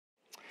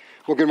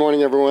Well, good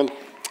morning, everyone.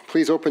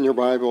 Please open your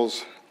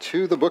Bibles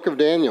to the book of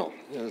Daniel.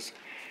 As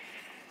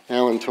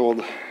Alan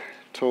told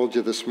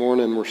you this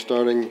morning, we're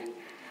starting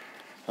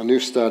a new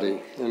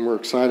study, and we're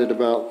excited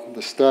about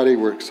the study.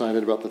 We're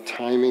excited about the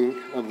timing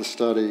of the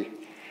study.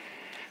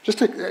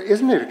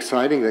 Isn't it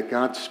exciting that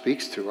God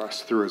speaks to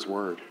us through His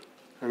Word?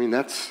 I mean,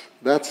 that's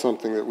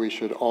something that we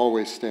should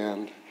always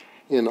stand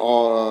in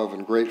awe of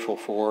and grateful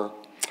for.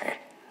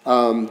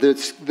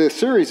 The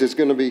series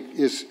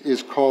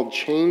is called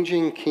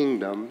Changing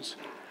Kingdoms,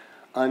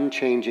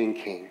 Unchanging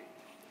King.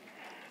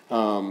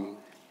 And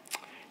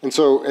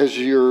so as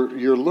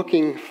you're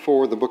looking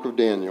for the book of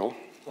Daniel,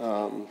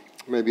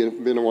 maybe it's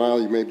been a while,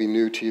 you may be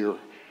new to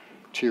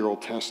your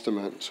Old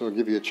Testament, so I'll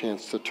give you a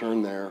chance to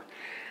turn there.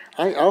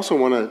 I also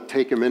want to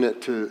take a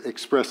minute to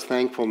express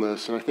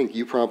thankfulness, and I think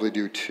you probably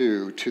do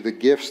too, to the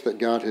gifts that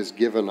God has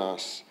given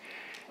us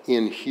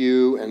in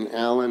Hugh and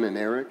Alan and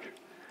Eric.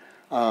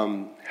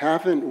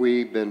 Haven't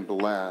we been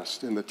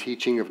blessed in the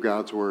teaching of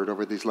God's Word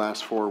over these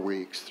last 4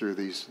 weeks through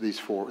three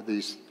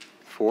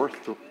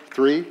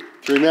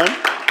men?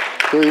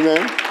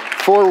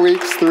 4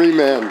 weeks, 3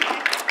 men.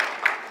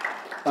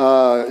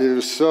 It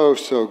was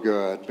so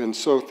good. Been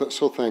so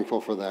thankful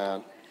for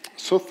that.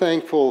 So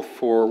thankful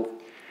for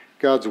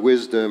God's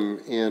wisdom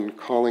in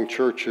calling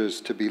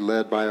churches to be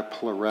led by a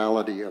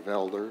plurality of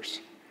elders.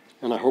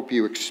 And I hope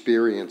you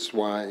experienced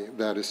why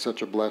that is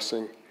such a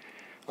blessing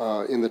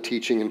in the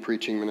teaching and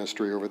preaching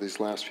ministry over these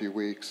last few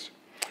weeks.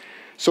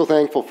 So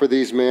thankful for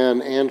these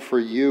men and for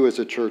you as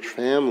a church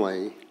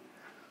family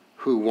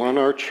who want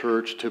our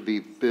church to be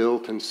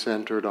built and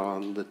centered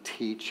on the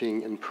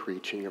teaching and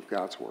preaching of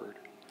God's Word.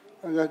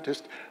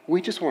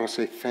 We just want to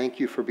say thank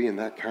you for being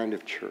that kind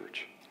of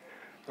church.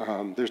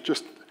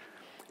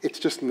 It's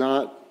just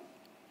not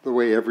the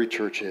way every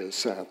church is,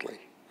 sadly.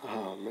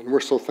 And we're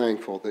so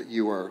thankful that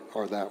you are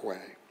that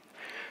way.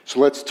 So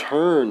let's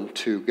turn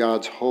to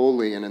God's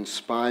holy and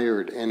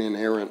inspired and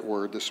inerrant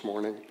Word this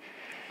morning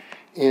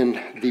in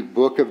the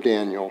book of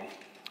Daniel,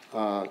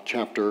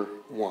 chapter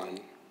 1.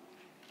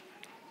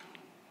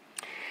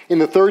 In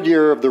the 3rd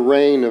year of the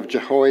reign of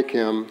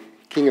Jehoiakim,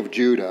 king of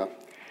Judah,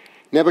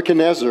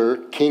 Nebuchadnezzar,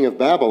 king of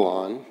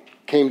Babylon,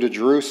 came to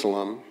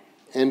Jerusalem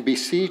and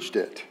besieged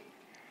it.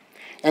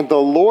 And the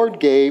Lord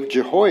gave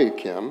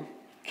Jehoiakim,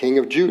 king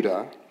of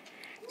Judah,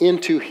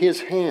 into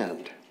his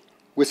hand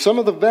with some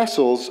of the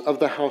vessels of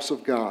the house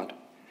of God.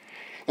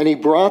 And he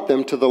brought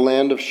them to the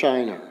land of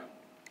Shinar,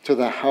 to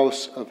the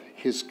house of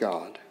his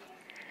God,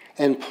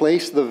 and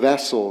placed the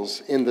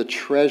vessels in the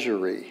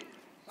treasury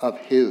of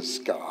his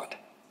God.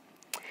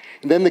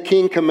 And then the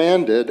king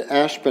commanded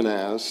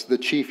Ashpenaz, the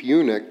chief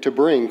eunuch, to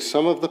bring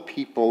some of the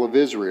people of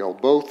Israel,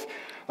 both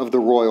of the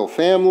royal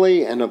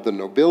family and of the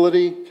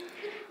nobility,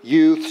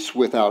 youths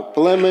without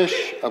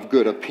blemish, of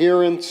good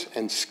appearance,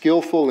 and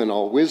skillful in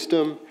all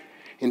wisdom,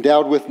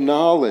 endowed with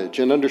knowledge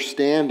and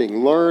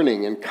understanding,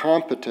 learning, and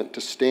competent to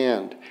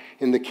stand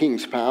in the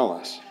king's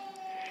palace,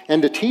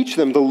 and to teach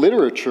them the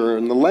literature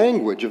and the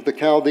language of the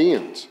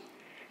Chaldeans.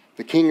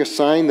 The king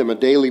assigned them a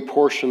daily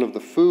portion of the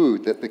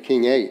food that the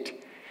king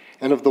ate,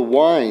 and of the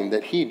wine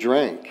that he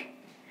drank.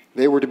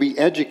 They were to be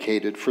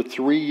educated for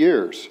 3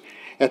 years.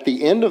 At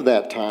the end of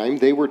that time,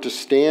 they were to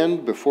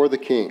stand before the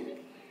king.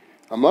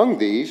 Among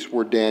these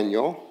were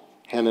Daniel,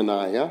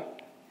 Hananiah,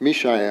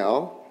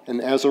 Mishael, and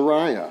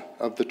Azariah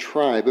of the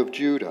tribe of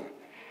Judah.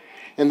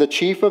 And the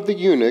chief of the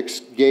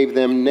eunuchs gave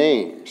them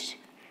names.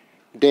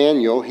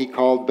 Daniel he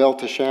called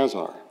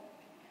Belteshazzar.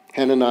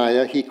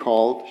 Hananiah he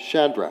called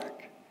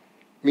Shadrach.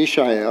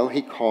 Mishael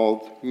he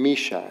called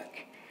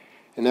Meshach.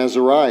 And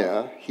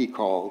Azariah he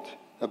called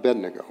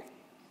Abednego.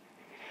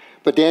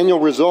 But Daniel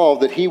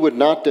resolved that he would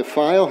not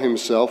defile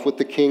himself with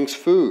the king's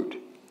food,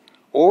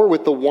 or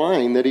with the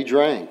wine that he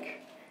drank.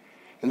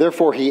 And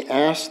therefore he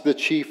asked the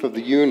chief of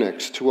the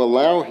eunuchs to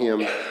allow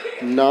him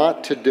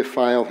not to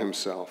defile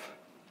himself.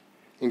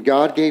 And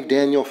God gave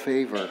Daniel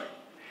favor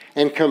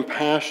and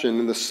compassion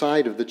in the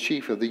sight of the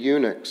chief of the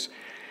eunuchs.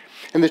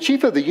 And the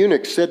chief of the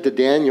eunuchs said to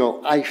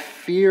Daniel, I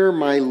fear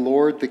my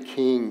lord the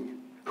king,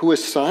 who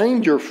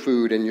assigned your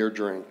food and your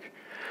drink.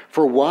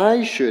 For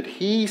why should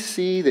he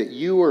see that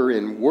you are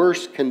in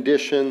worse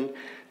condition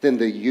than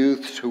the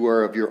youths who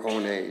are of your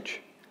own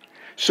age?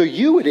 So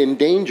you would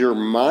endanger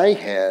my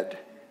head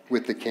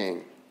with the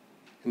king.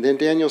 And then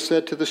Daniel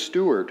said to the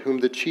steward, whom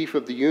the chief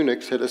of the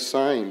eunuchs had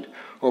assigned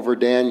over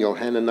Daniel,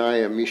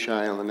 Hananiah,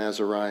 Mishael, and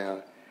Azariah,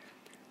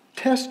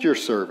 test your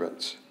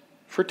servants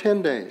for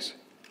 10 days.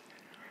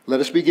 Let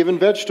us be given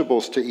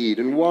vegetables to eat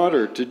and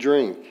water to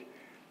drink.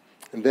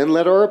 And then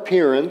let our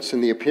appearance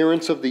and the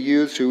appearance of the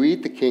youths who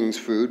eat the king's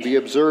food be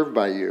observed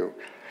by you,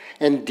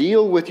 and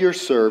deal with your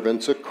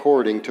servants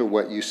according to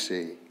what you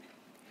see.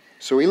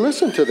 So he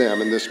listened to them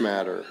in this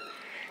matter,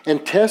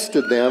 and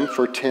tested them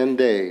for 10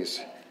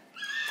 days.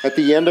 At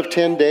the end of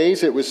 10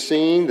 days, it was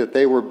seen that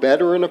they were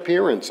better in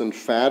appearance and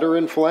fatter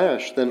in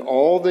flesh than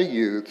all the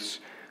youths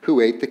who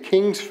ate the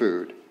king's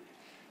food.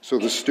 So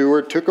the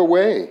steward took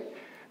away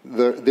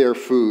their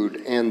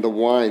food and the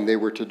wine they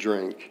were to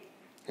drink,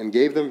 and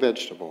gave them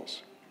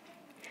vegetables.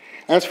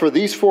 As for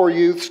these 4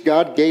 youths,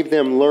 God gave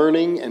them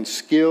learning and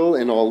skill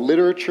in all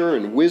literature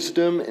and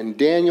wisdom, and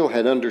Daniel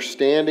had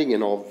understanding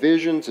in all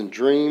visions and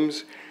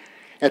dreams.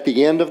 At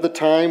the end of the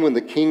time, when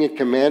the king had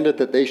commanded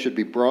that they should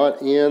be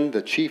brought in,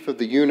 the chief of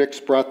the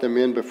eunuchs brought them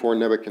in before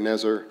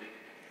Nebuchadnezzar,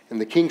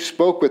 and the king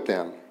spoke with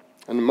them.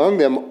 And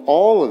among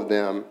all of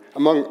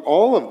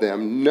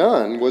them,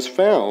 none was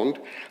found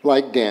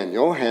like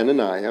Daniel,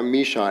 Hananiah,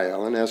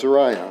 Mishael, and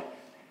Azariah.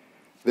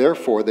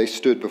 Therefore they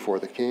stood before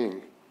the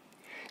king.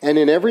 And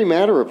in every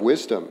matter of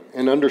wisdom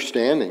and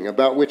understanding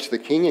about which the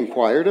king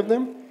inquired of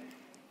them,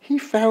 he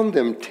found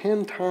them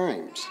 10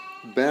 times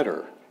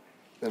better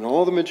than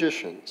all the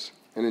magicians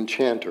and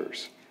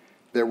enchanters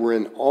that were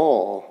in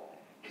all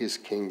his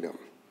kingdom.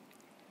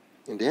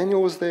 And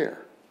Daniel was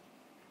there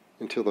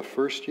until the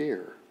first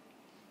year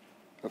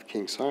of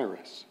King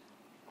Cyrus.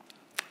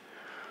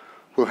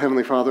 Well,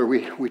 Heavenly Father,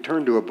 we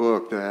turn to a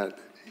book that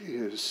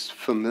is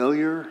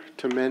familiar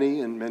to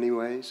many in many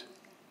ways.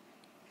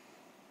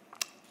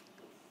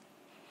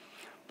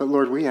 But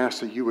Lord, we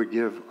ask that you would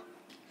give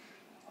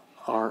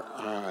our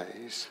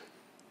eyes,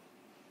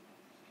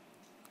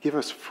 give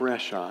us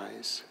fresh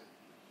eyes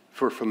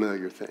for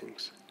familiar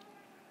things.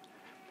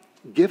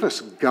 Give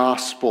us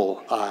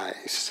gospel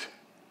eyes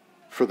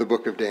for the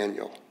book of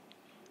Daniel.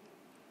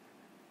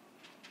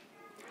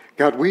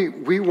 God,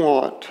 we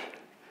want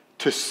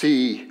to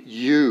see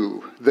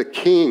you, the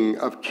King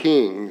of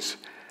Kings,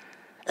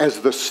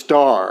 as the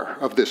star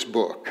of this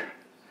book,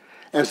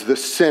 as the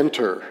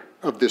center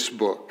of this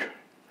book,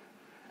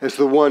 as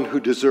the one who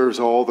deserves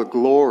all the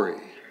glory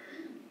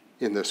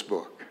in this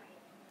book.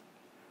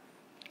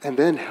 And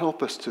then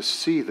help us to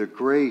see the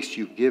grace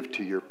you give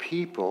to your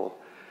people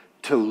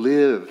to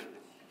live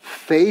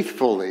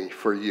faithfully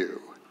for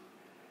you,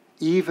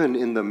 even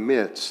in the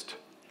midst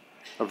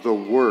of the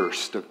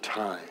worst of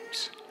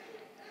times.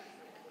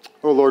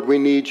 Oh Lord, we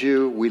need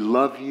you. We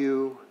love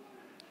you.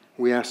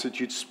 We ask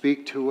that you'd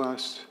speak to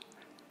us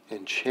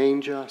and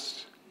change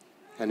us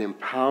and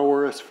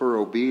empower us for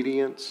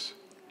obedience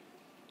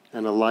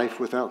and a life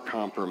without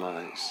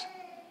compromise.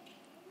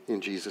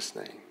 In Jesus'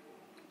 name,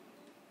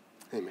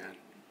 amen.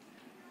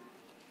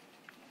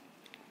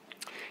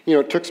 You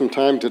know, it took some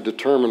time to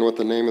determine what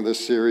the name of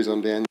this series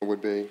on Daniel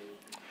would be.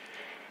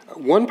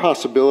 One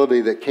possibility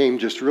that came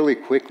just really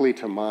quickly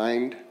to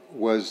mind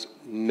was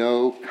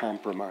no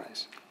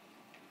compromise.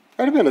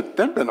 That'd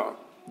have been a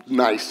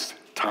nice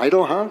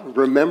title, huh?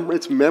 Remember,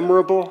 it's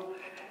memorable.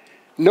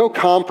 No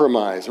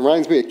compromise.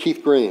 Reminds me of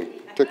Keith Green.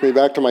 Took me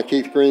back to my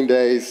Keith Green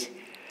days.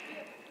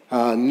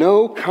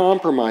 No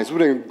compromise.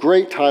 What a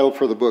great title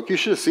for the book. You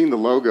should have seen the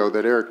logo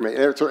that Eric made.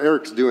 So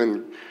Eric's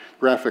doing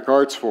graphic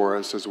arts for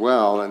us as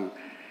well. And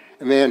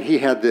man, he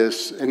had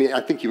this, and I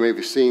think you may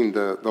have seen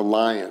the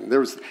lion.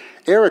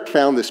 Eric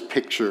found this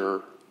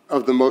picture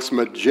of the most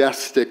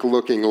majestic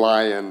looking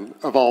lion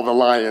of all the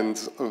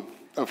lions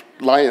of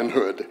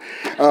lionhood.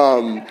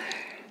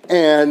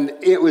 And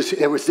it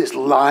was this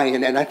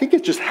lion, and I think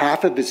it's just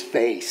half of his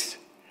face.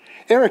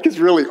 Eric is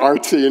really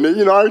artsy, and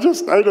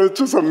it's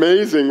just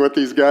amazing what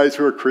these guys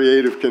who are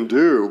creative can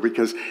do,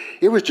 because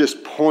it was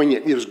just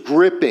poignant, it was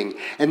gripping,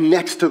 and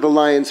next to the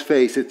lion's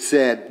face it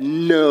said,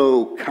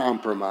 "No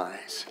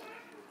compromise."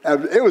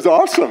 It was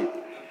awesome.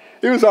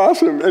 It was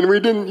awesome, and we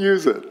didn't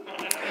use it.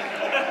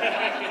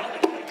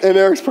 And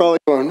Eric's probably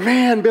going,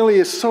 "Man, Billy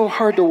is so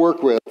hard to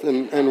work with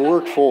and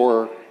work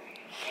for."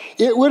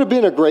 It would have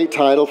been a great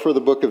title for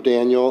the book of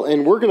Daniel,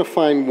 and we're going to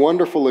find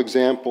wonderful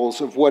examples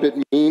of what it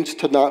means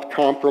to not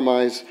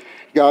compromise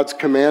God's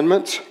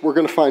commandments. We're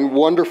going to find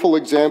wonderful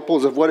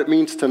examples of what it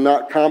means to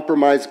not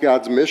compromise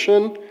God's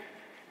mission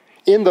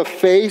in the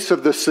face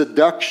of the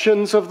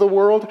seductions of the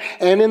world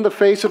and in the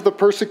face of the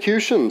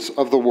persecutions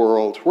of the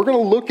world. We're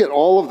going to look at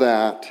all of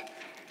that.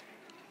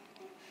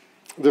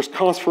 There's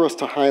cause for us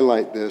to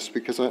highlight this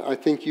because I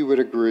think you would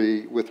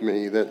agree with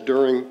me that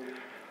during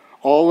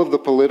all of the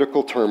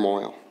political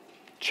turmoil,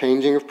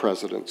 changing of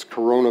presidents,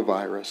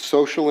 coronavirus,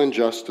 social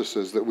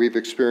injustices that we've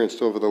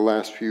experienced over the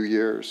last few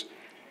years,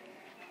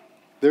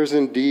 there's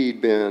indeed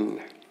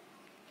been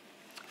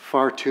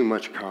far too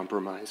much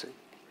compromising.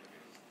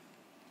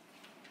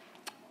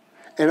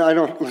 And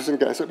listen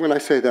guys, when I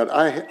say that,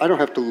 I don't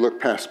have to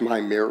look past my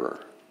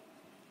mirror.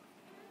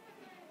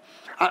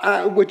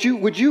 Would you,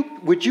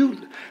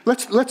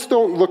 let's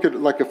don't look at it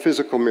like a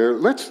physical mirror.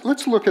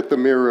 Let's look at the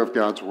mirror of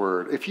God's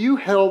Word. If you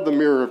held the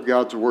mirror of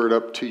God's Word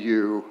up to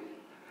you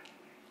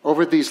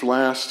over these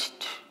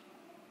last,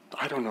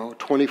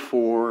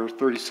 24,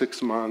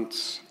 36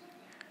 months,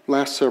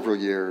 last several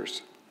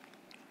years,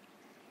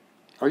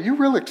 are you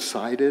real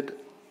excited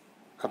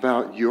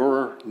about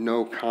your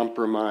no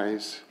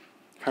compromise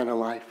kind of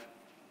life?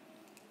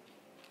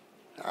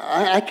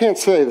 I can't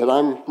say that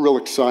I'm real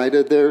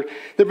excited. There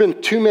have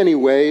been too many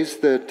ways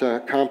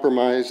that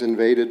compromise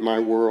invaded my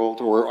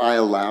world, or I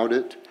allowed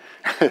it.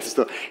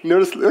 So,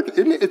 notice, look,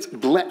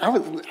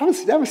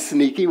 that was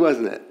sneaky,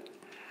 wasn't it?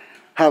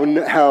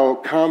 How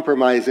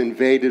compromise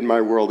invaded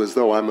my world as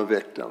though I'm a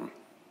victim.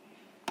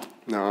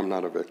 No, I'm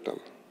not a victim.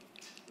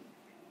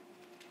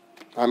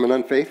 I'm an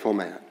unfaithful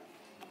man.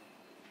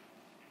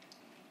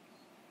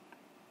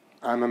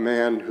 I'm a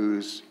man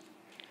who's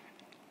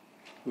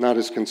not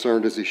as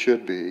concerned as he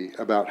should be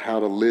about how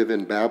to live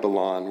in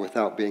Babylon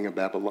without being a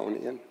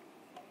Babylonian.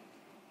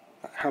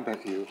 How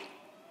about you?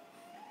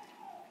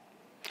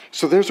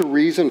 So there's a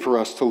reason for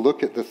us to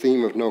look at the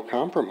theme of no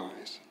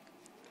compromise.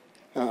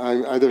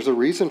 There's a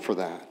reason for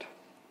that.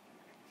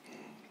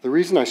 The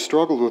reason I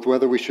struggled with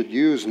whether we should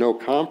use no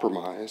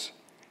compromise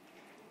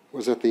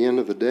was, at the end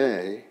of the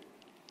day,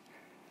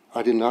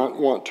 I did not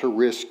want to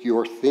risk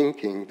your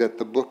thinking that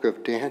the book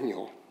of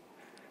Daniel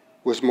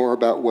was more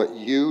about what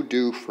you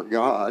do for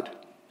God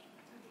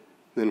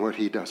than what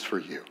he does for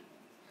you.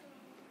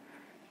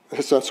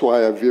 That's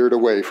why I veered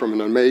away from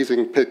an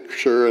amazing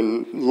picture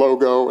and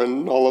logo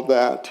and all of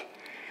that,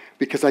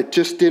 because I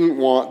just didn't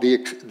want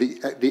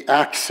the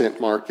accent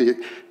mark,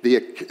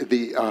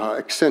 the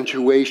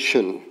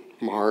accentuation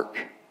mark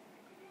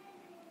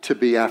to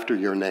be after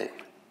your name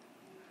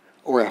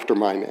or after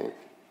my name.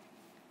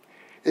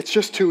 It's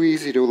just too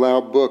easy to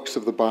allow books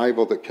of the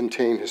Bible that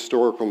contain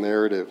historical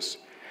narratives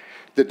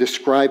that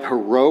describe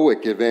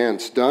heroic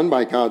events done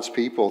by God's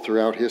people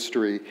throughout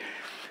history,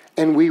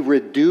 and we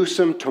reduce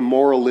them to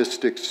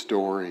moralistic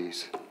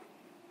stories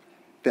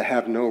that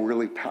have no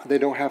really power. They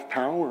don't have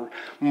power.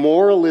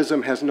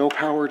 Moralism has no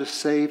power to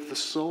save the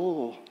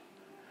soul.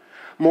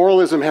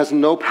 Moralism has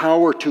no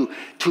power to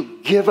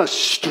give us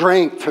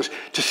strength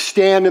to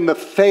stand in the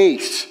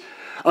face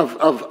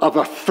of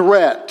a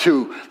threat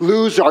to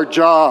lose our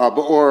job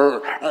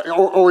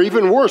or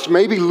even worse,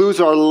 maybe lose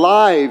our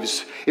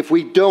lives if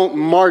we don't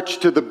march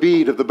to the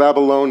beat of the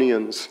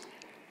Babylonians.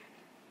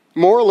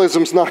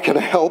 Moralism's not going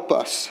to help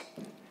us.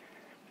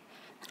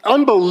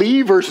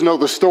 Unbelievers know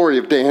the story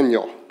of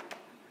Daniel.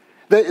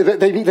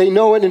 They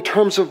know it in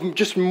terms of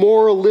just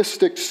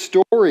moralistic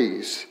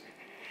stories.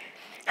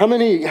 How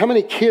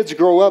many kids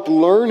grow up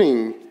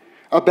learning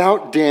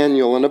about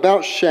Daniel and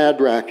about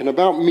Shadrach and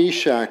about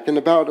Meshach and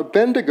about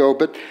Abednego,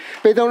 but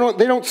they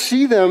don't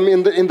see them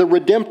in the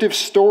redemptive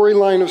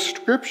storyline of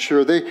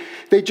Scripture.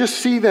 They just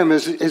see them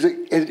as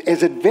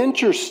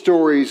adventure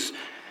stories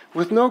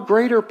with no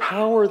greater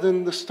power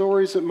than the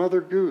stories that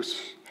Mother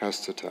Goose has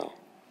to tell.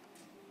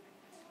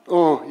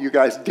 Oh, you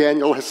guys,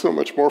 Daniel has so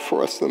much more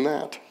for us than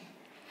that.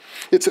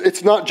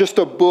 It's not just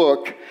a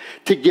book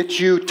to get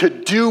you to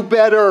do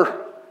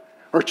better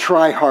or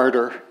try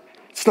harder.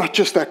 It's not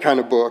just that kind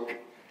of book.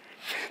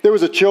 There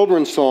was a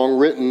children's song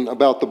written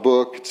about the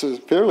book. It's a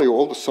fairly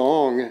old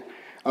song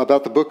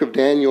about the book of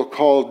Daniel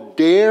called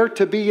Dare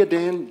to be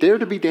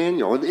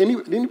Daniel.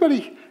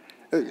 Anybody,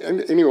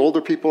 any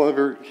older people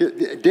ever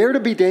hear Dare to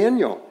be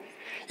Daniel?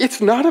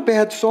 It's not a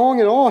bad song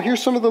at all.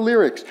 Here's some of the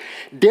lyrics.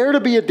 Dare to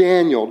be a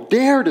Daniel.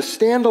 Dare to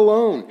stand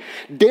alone.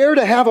 Dare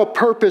to have a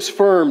purpose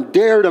firm.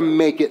 Dare to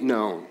make it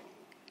known.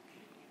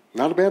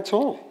 Not a bad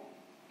song.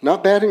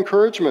 Not bad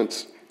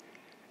encouragements.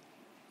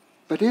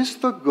 But is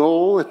the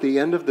goal at the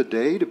end of the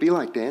day to be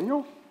like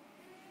Daniel?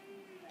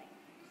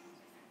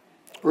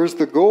 Or is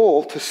the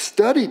goal to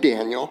study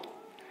Daniel,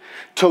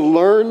 to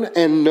learn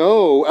and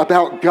know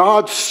about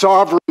God's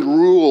sovereign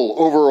rule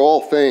over all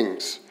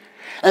things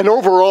and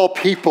over all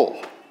people,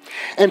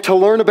 and to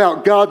learn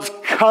about God's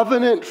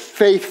covenant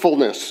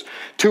faithfulness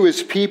to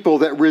his people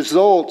that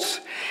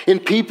results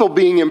in people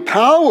being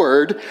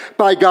empowered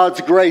by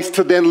God's grace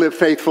to then live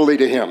faithfully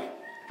to him,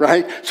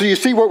 right? So you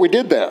see what we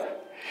did there.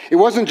 It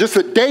wasn't just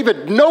that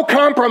David, no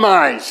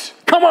compromise.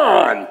 Come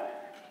on,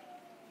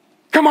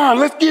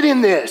 let's get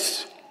in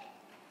this.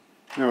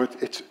 No,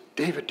 it's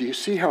David, do you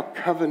see how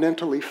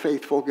covenantally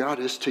faithful God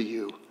is to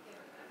you?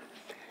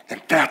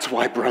 And that's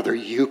why, brother,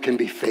 you can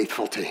be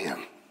faithful to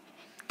him.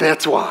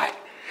 That's why.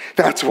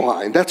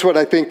 And that's what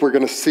I think we're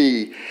going to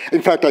see.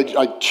 In fact,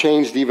 I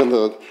changed even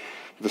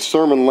the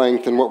sermon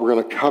length and what we're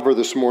going to cover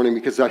this morning,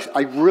 because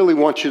I really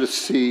want you to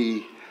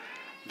see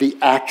the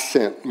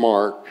accent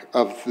mark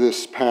of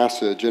this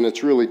passage, and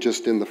it's really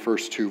just in the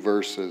first two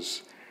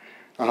verses.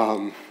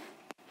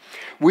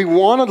 We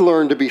want to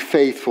learn to be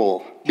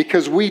faithful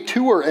because we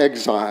too are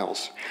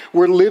exiles.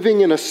 We're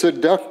living in a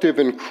seductive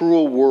and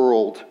cruel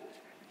world.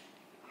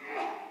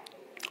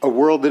 A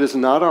world that is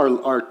not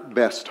our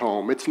best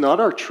home. It's not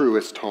our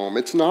truest home.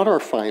 It's not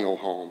our final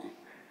home.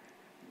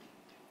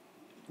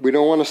 We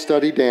don't want to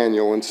study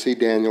Daniel and see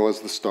Daniel as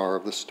the star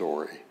of the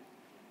story.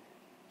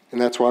 And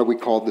that's why we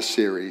called the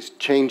series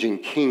Changing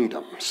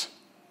Kingdoms,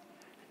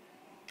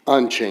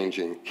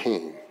 Unchanging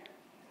King,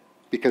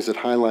 because it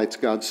highlights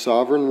God's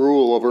sovereign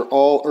rule over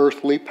all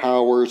earthly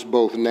powers,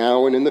 both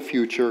now and in the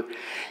future.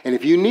 And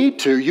if you need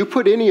to, you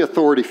put any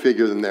authority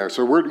figure in there.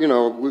 So we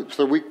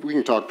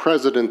can talk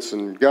presidents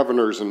and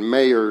governors and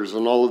mayors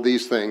and all of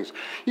these things.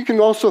 You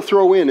can also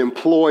throw in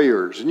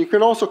employers, and you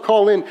can also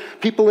call in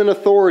people in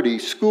authority,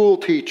 school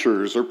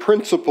teachers or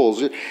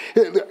principals.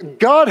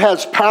 God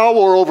has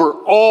power over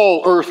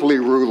all earthly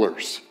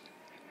rulers,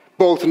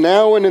 both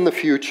now and in the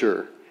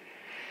future.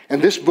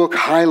 And this book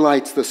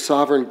highlights the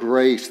sovereign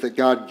grace that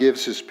God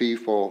gives his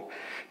people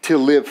to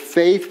live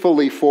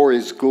faithfully for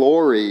his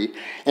glory,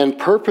 and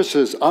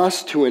purposes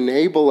us to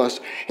enable us.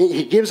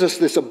 He gives us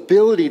this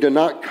ability to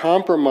not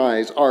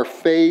compromise our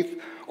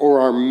faith or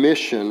our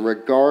mission,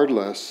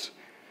 regardless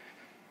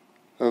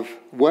of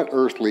what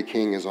earthly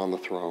king is on the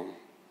throne,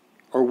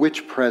 or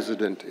which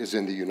president is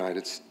in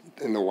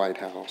the White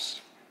House,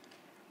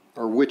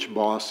 or which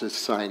boss is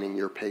signing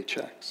your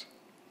paychecks.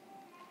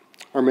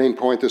 Our main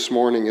point this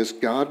morning is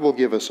God will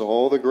give us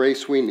all the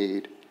grace we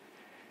need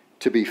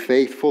to be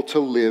faithful to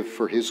live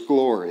for his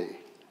glory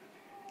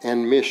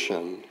and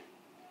mission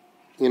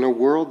in a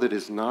world that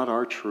is not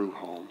our true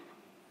home.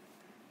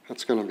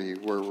 That's going to be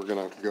where we're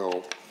going to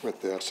go with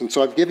this. And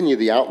so I've given you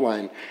the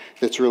outline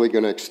that's really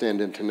going to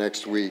extend into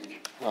next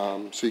week.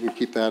 So you can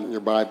keep that in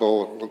your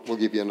Bible. We'll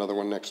give you another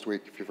one next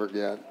week if you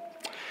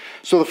forget.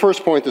 So the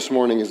first point this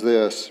morning is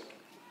this.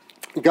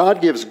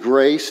 God gives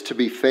grace to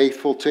be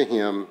faithful to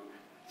him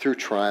through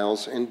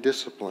trials and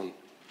discipline.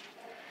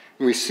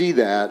 And we see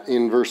that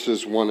in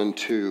verses 1 and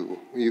 2.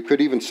 You could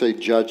even say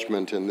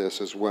judgment in this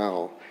as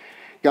well.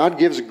 God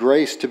gives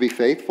grace to be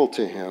faithful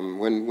to him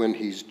when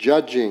he's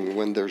judging,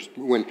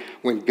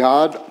 when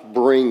God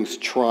brings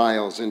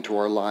trials into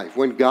our life,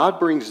 when God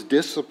brings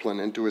discipline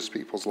into his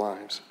people's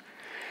lives.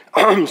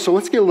 So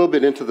let's get a little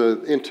bit into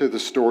the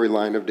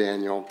storyline of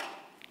Daniel.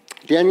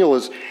 Daniel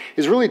is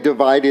really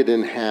divided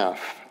in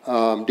half.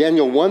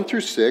 Daniel 1 through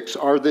 6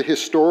 are the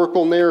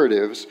historical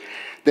narratives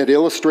that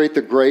illustrate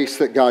the grace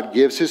that God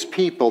gives his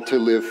people to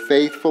live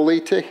faithfully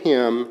to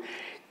him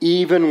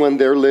even when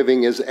they're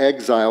living as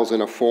exiles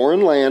in a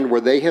foreign land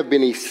where they have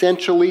been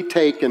essentially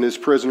taken as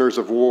prisoners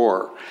of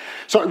war.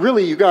 So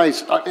really, you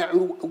guys,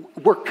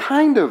 we're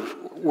kind of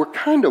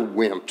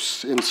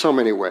wimps in so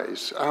many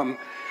ways.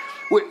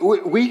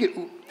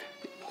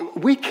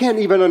 We can't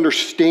even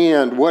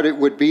understand what it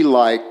would be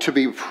like to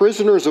be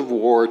prisoners of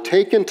war,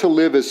 taken to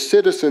live as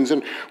citizens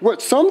in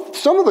what some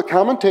of the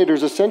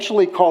commentators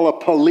essentially call a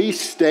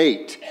police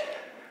state.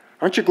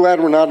 Aren't you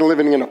glad we're not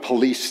living in a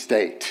police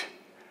state?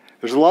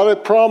 There's a lot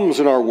of problems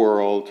in our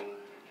world,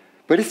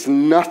 but it's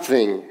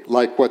nothing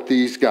like what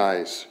these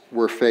guys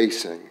were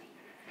facing.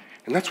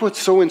 And that's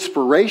what's so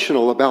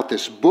inspirational about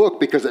this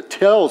book, because it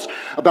tells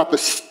about the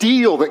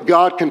steel that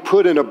God can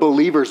put in a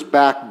believer's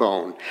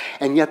backbone,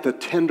 and yet the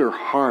tender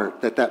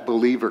heart that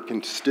believer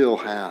can still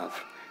have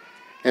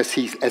as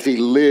he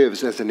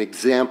lives as an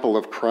example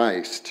of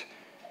Christ,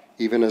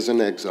 even as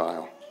an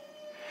exile.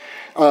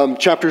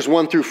 Chapters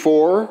 1 through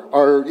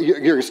 4 you're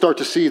going to start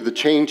to see the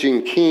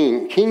changing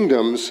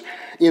kingdoms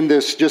in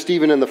this, just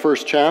even in the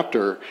first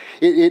chapter.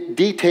 It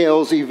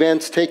details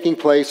events taking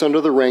place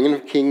under the reign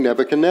of King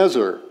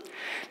Nebuchadnezzar.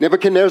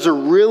 Nebuchadnezzar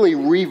really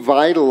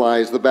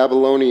revitalized the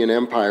Babylonian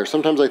Empire.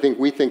 Sometimes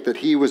we think that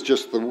he was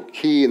just the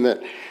key and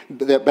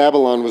that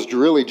Babylon was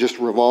really just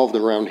revolved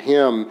around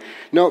him.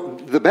 No,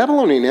 the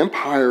Babylonian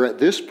Empire at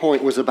this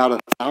point was about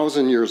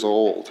 1,000 years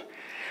old.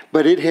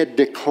 But it had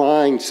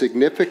declined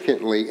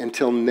significantly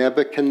until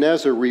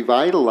Nebuchadnezzar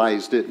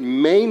revitalized it,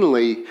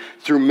 mainly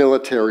through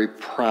military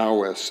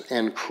prowess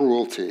and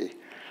cruelty.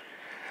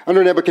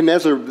 Under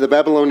Nebuchadnezzar, the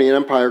Babylonian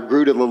Empire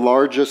grew to the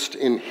largest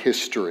in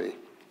history.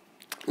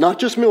 Not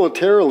just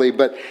militarily,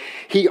 but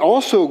he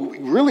also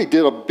really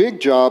did a big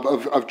job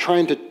of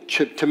trying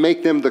to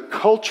make them the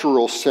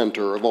cultural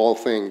center of all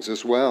things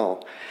as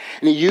well.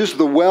 And he used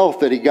the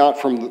wealth that he got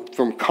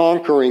from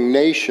conquering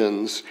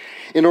nations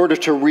in order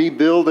to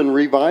rebuild and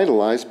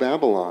revitalize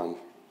Babylon.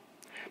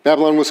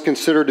 Babylon was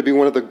considered to be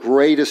one of the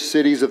greatest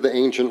cities of the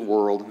ancient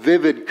world.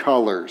 Vivid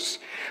colors,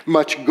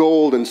 much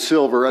gold and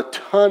silver, a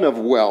ton of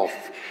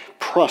wealth,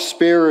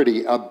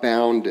 prosperity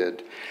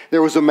abounded.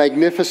 There was a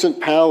magnificent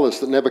palace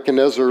that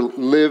Nebuchadnezzar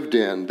lived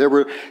in. There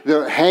were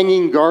the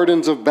Hanging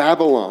Gardens of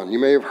Babylon. You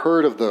may have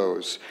heard of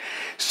those.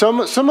 Some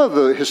of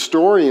the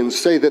historians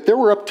say that there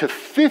were up to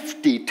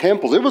 50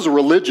 temples. It was a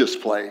religious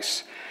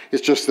place.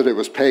 It's just that it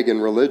was pagan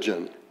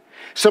religion.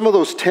 Some of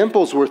those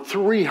temples were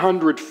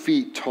 300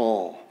 feet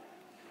tall.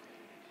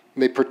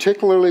 And they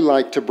particularly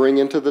liked to bring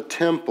into the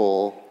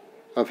temple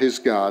of his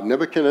God.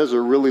 Nebuchadnezzar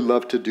really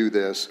loved to do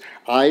this.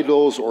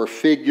 Idols or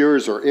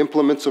figures or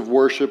implements of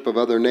worship of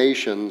other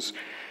nations,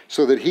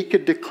 so that he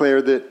could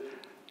declare that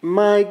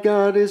my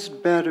God is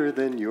better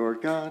than your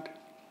God.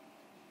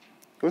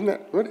 Wasn't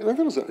that, what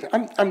was it?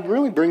 I'm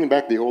really bringing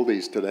back the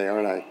oldies today,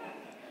 aren't I?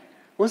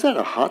 Was that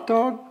a hot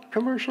dog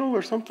commercial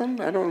or something?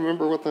 I don't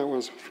remember what that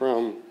was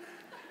from.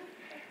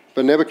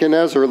 But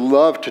Nebuchadnezzar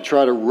loved to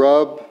try to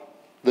rub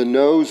the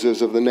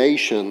noses of the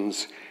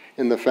nations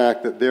in the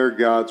fact that their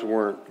gods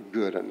weren't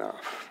good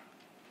enough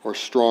or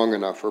strong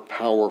enough or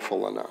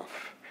powerful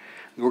enough.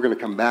 And we're going to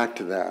come back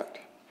to that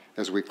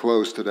as we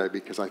close today,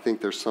 because I think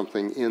there's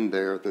something in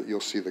there that you'll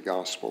see the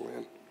gospel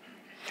in.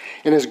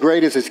 And as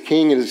great as his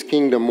king and his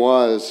kingdom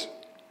was,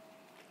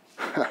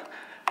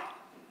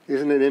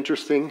 isn't it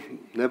interesting?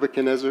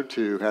 Nebuchadnezzar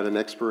too had an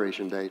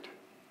expiration date.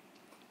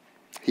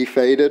 He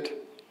faded.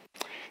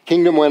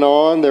 Kingdom went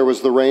on. There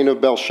was the reign of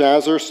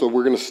Belshazzar, so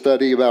we're going to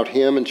study about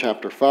him in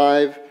chapter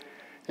 5.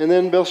 And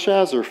then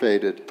Belshazzar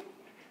faded.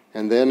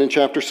 And then in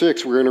chapter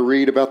 6, we're going to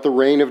read about the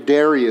reign of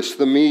Darius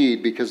the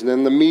Mede, because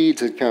then the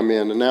Medes had come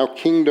in, and now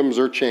kingdoms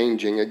are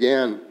changing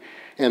again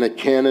and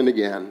again and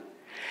again.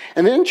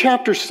 And then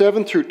chapters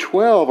 7 through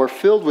 12 are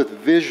filled with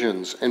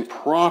visions and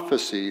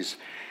prophecies.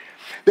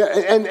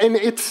 And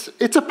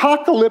it's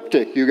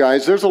apocalyptic, you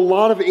guys. There's a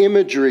lot of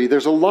imagery.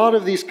 There's a lot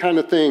of these kind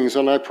of things.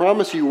 And I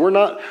promise you, we're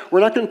not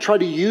going to try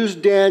to use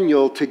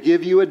Daniel to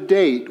give you a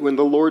date when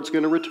the Lord's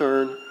going to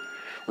return.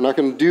 We're not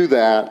going to do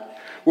that.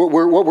 What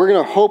we're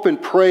going to hope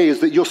and pray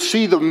is that you'll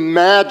see the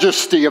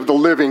majesty of the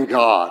living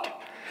God.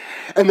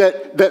 And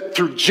that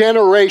through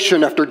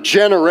generation after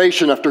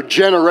generation after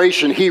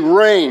generation, he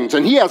reigns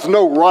and he has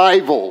no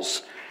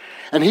rivals.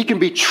 And he can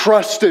be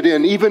trusted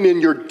in even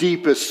in your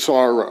deepest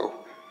sorrow.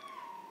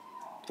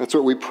 That's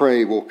what we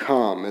pray will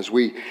come as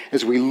we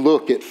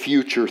look at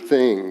future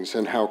things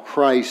and how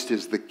Christ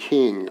is the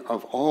King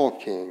of all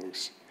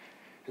kings.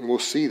 And we'll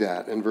see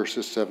that in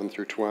verses 7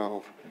 through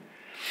 12.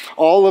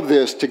 All of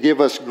this to give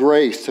us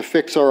grace to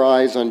fix our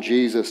eyes on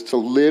Jesus, to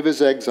live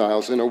as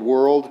exiles in a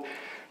world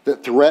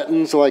that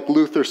threatens, like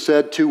Luther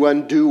said, to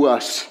undo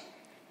us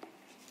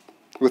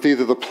with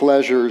either the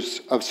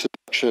pleasures of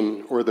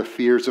seduction or the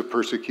fears of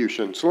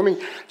persecution. So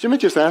let me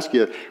just ask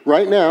you,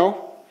 right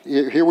now,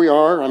 here we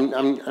are.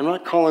 I'm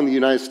not calling the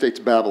United States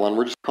Babylon.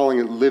 We're just calling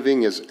it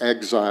living as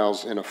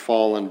exiles in a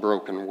fallen,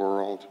 broken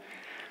world.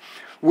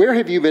 Where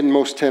have you been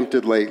most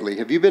tempted lately?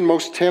 Have you been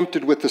most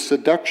tempted with the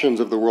seductions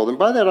of the world? And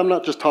by that, I'm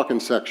not just talking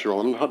sexual.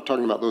 I'm not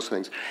talking about those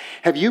things.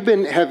 Have you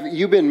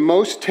been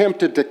most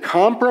tempted to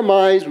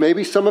compromise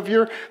maybe some of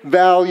your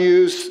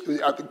values,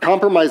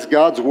 compromise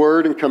God's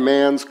word and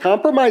commands,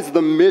 compromise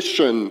the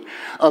mission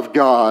of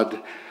God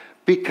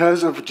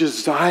because of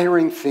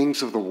desiring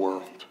things of the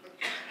world?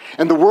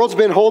 And the world's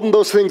been holding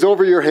those things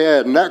over your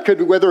head. And that could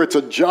be whether it's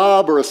a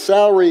job or a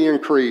salary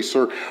increase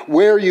or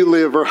where you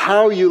live or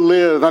how you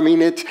live. I mean,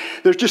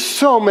 there's just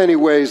so many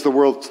ways the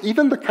world,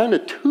 even the kind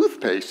of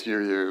toothpaste you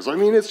use. I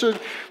mean, it's the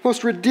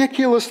most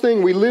ridiculous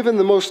thing. We live in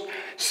the most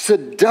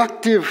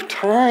seductive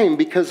time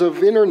because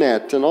of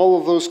internet and all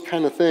of those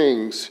kind of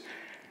things.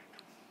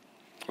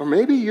 Or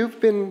maybe you've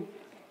been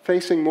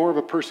facing more of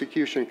a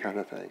persecution kind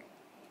of thing.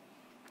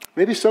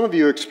 Maybe some of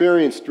you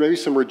experienced maybe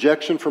some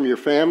rejection from your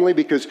family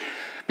because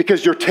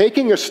you're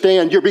taking a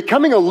stand. You're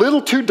becoming a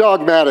little too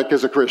dogmatic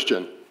as a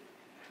Christian.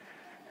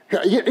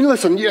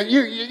 Listen,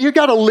 you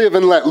got to live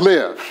and let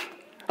live.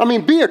 I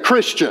mean, be a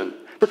Christian,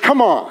 but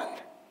come on.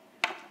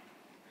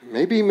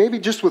 Maybe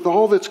just with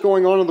all that's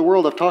going on in the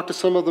world, I've talked to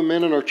some of the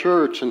men in our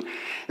church, and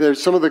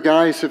some of the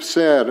guys have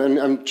said, and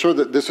I'm sure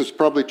that this is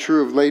probably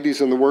true of ladies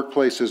in the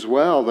workplace as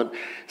well, but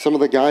some of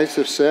the guys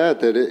have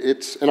said that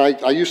and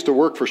I used to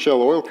work for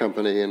Shell Oil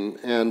Company,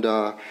 and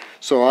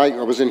so I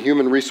was in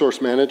human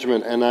resource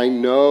management, and I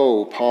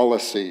know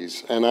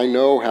policies, and I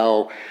know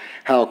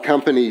how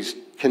companies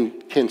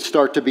can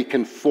start to be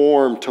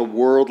conformed to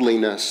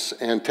worldliness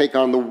and take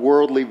on the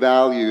worldly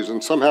values.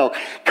 And somehow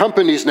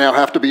companies now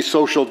have to be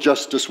social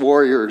justice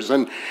warriors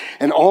and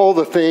all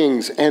the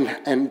things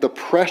and the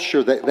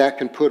pressure that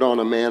can put on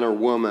a man or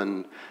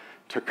woman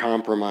to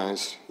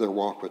compromise their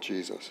walk with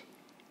Jesus.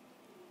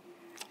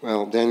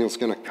 Well, Daniel's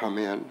going to come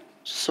in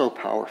so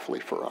powerfully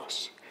for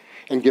us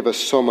and give us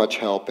so much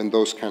help in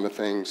those kind of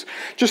things.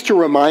 Just to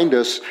remind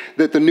us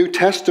that the New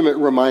Testament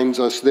reminds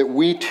us that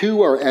we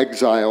too are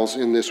exiles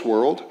in this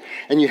world.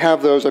 And you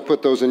have those, I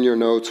put those in your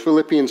notes.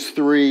 Philippians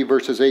 3,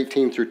 verses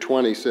 18 through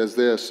 20 says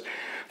this,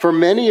 "For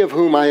many of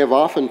whom I have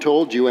often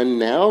told you and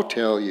now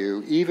tell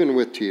you, even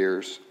with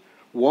tears,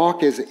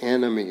 walk as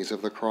enemies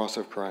of the cross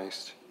of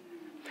Christ.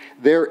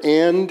 Their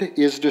end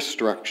is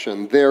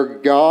destruction. Their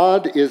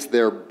God is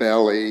their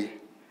belly,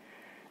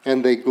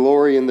 and they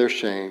glory in their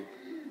shame,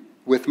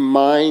 with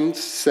minds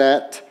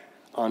set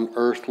on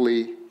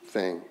earthly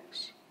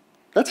things."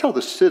 That's how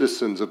the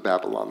citizens of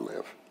Babylon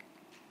live.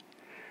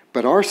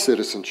 But our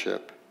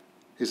citizenship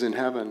is in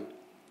heaven.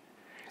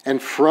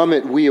 And from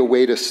it we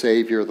await a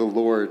Savior, the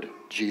Lord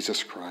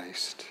Jesus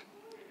Christ.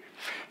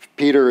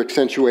 Peter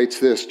accentuates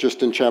this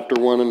just in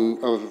chapter 1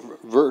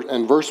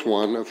 and verse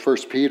 1 of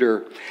 1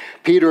 Peter.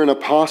 Peter, an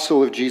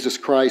apostle of Jesus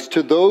Christ,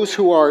 to those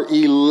who are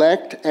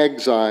elect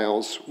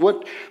exiles.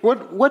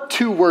 What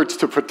two words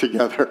to put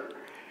together?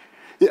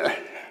 Yeah,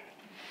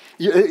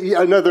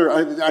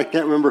 I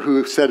can't remember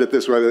who said it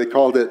this way. They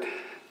called it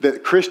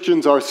that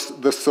Christians are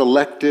the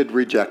selected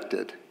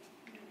rejected,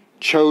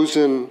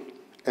 chosen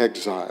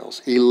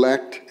exiles,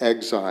 elect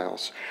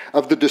exiles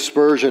of the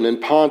dispersion in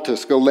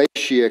Pontus,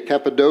 Galatia,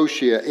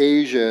 Cappadocia,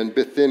 Asia, and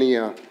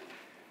Bithynia.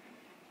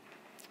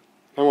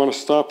 I want to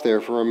stop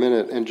there for a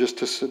minute and just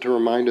to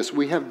remind us,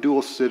 we have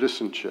dual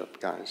citizenship,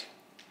 guys.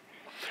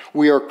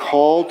 We are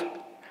called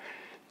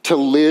to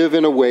live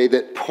in a way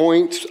that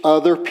points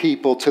other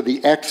people to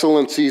the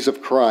excellencies of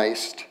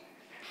Christ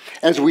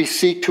as we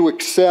seek to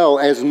excel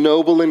as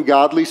noble and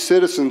godly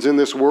citizens in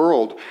this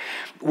world.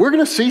 We're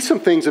going to see some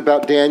things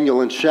about Daniel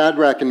and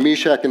Shadrach and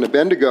Meshach and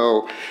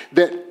Abednego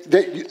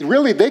that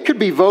really they could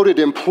be voted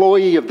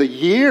Employee of the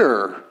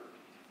Year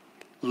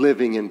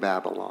living in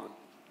Babylon.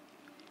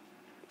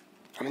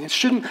 I mean, it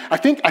shouldn't. I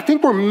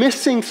think we're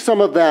missing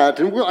some of that,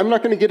 and I'm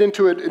not going to get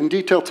into it in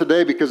detail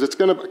today because it's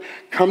going to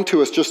come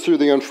to us just through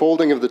the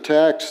unfolding of the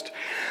text.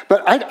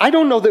 But I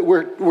don't know that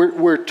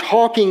we're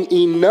talking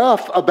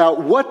enough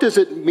about what does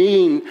it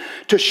mean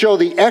to show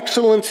the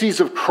excellencies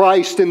of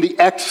Christ in the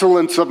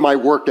excellence of my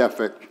work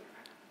ethic.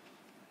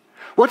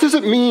 What does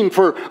it mean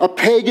for a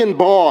pagan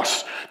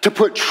boss to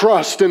put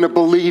trust in a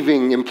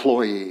believing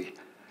employee?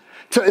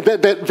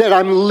 That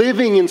I'm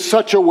living in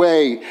such a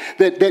way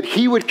that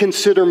he would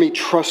consider me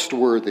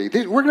trustworthy.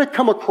 We're going to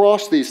come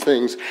across these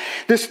things.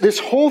 This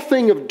whole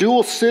thing of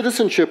dual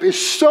citizenship is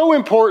so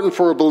important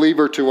for a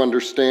believer to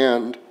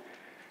understand.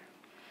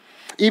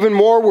 Even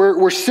more,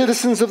 we're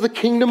citizens of the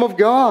kingdom of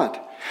God.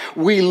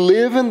 We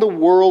live in the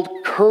world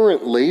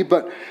currently,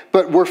 but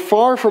we're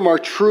far from our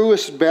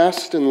truest,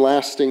 best, and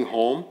lasting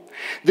home.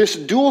 This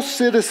dual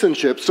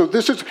citizenship, so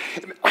this is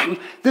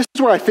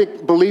where I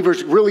think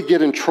believers really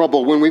get in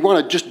trouble when we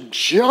want to just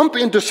jump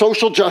into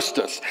social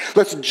justice.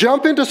 Let's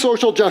jump into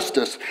social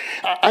justice.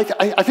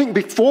 I think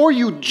before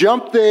you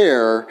jump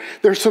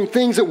there's some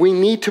things that we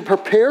need to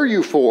prepare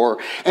you for.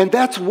 And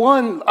that's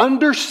one,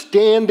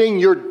 understanding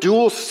your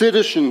dual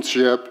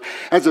citizenship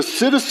as a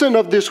citizen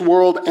of this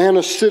world and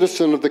a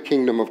citizen of the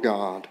kingdom of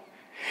God.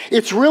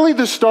 It's really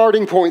the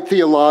starting point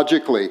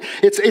theologically.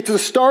 It's the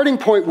starting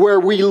point where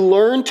we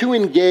learn to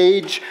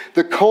engage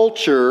the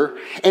culture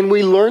and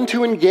we learn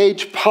to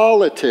engage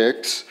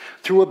politics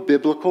through a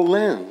biblical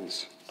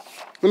lens.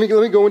 Let me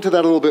go into that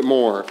a little bit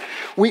more.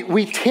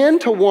 We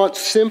tend to want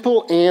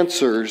simple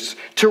answers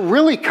to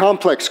really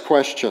complex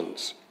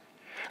questions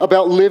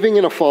about living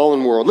in a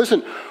fallen world.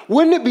 Listen,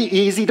 wouldn't it be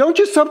easy? Don't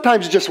you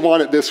sometimes just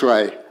want it this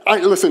way?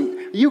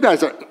 Listen, you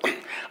guys are...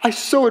 I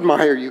so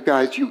admire you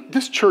guys.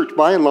 This church,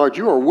 by and large,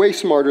 you are way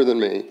smarter than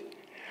me.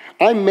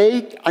 I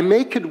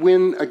may could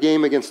win a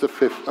game against a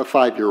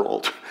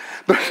 5-year-old,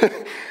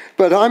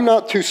 but I'm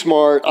not too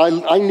smart.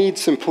 I need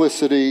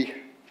simplicity.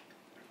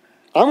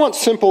 I want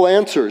simple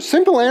answers.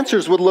 Simple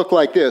answers would look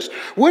like this.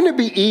 Wouldn't it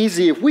be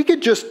easy if we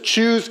could just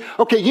choose,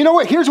 okay, you know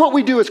what? Here's what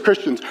we do as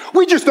Christians.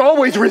 We just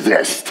always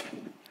resist.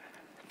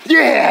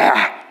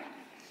 Yeah.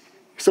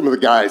 Some of the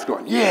guys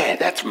going, yeah,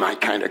 that's my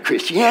kind of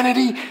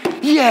Christianity.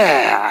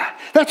 Yeah,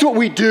 that's what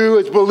we do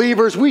as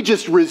believers. We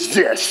just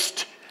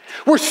resist.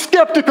 We're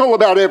skeptical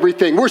about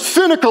everything. We're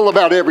cynical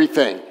about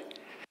everything.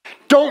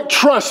 Don't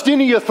trust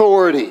any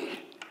authority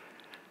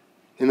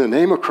in the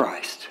name of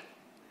Christ.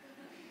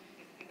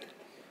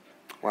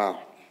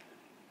 Wow.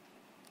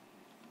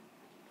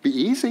 Be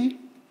easy,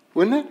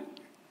 wouldn't it?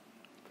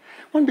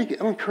 I want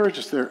to encourage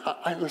us there.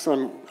 I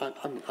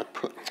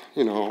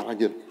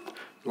get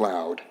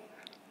loud.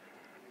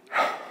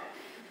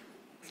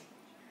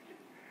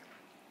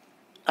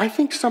 I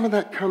think some of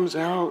that comes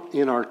out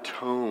in our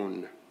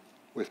tone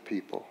with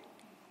people.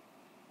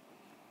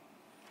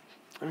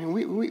 I mean,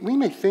 we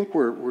may think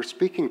we're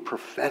speaking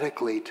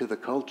prophetically to the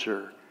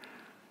culture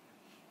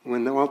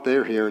when what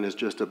they're hearing is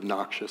just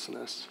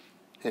obnoxiousness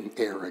and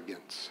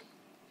arrogance.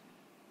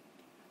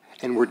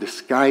 And we're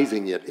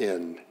disguising it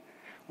in,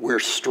 we're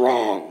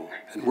strong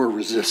and we're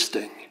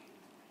resisting.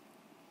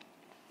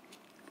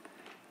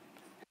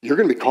 You're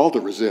going to be called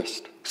to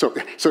resist. So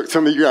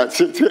some of you guys,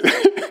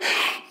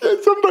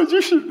 sometimes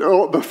you should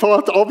know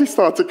all these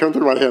thoughts that come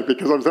through my head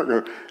because I'm starting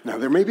to go, now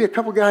there may be a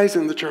couple guys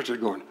in the church that are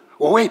going,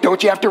 well, wait,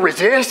 don't you have to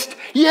resist?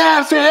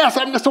 Yes,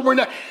 we're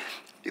not.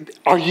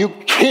 Are you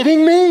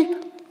kidding me?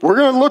 We're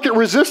going to look at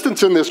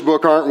resistance in this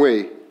book, aren't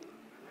we?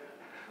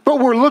 But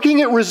we're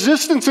looking at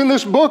resistance in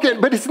this book,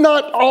 but it's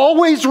not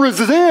always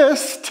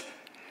resist,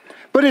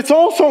 but it's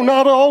also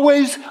not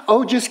always,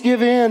 just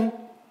give in.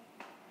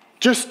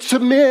 Just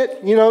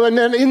submit, and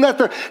then isn't that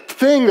the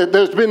thing that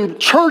there's been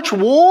church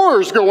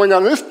wars going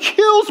on? This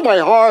kills my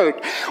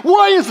heart.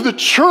 Why is the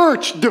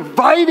church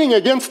dividing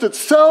against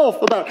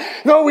itself about,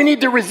 no, we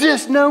need to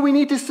resist. No, we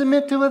need to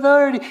submit to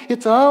authority.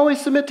 It's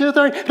always submit to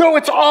authority. No,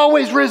 it's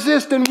always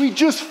resist, and we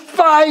just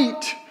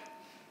fight.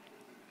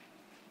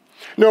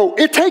 No,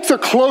 it takes a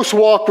close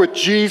walk with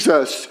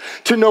Jesus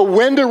to know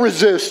when to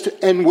resist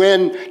and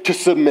when to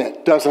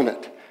submit, doesn't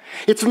it?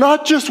 It's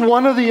not just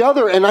one or the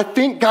other. And I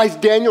think, guys,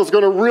 Daniel's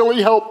going to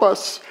really help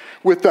us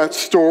with that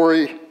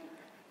story.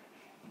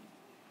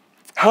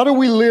 How do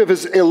we live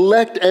as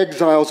elect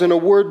exiles in a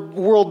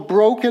world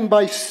broken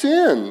by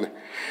sin?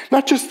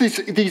 Not just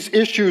these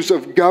issues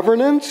of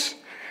governance.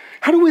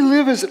 How do we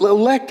live as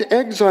elect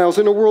exiles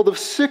in a world of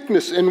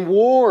sickness and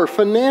war,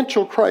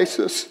 financial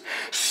crisis,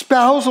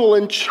 spousal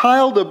and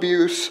child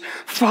abuse,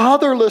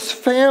 fatherless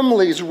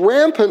families,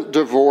 rampant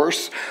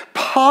divorce,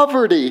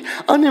 poverty,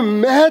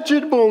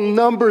 unimaginable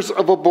numbers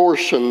of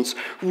abortions,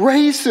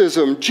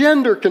 racism,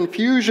 gender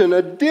confusion,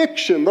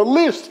 addiction? The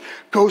list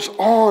goes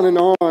on and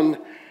on.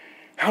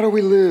 How do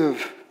we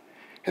live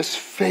as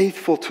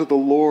faithful to the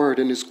Lord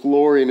and His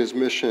glory and His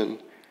mission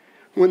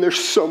when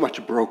there's so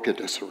much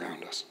brokenness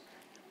around us?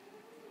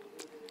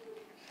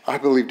 I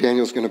believe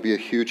Daniel's going to be a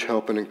huge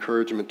help and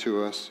encouragement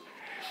to us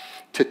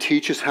to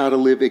teach us how to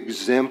live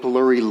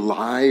exemplary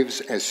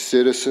lives as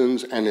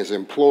citizens and as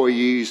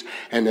employees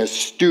and as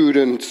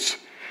students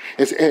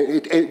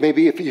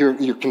Maybe if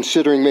you're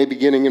considering maybe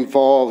getting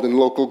involved in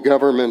local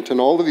government and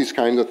all of these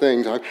kinds of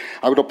things,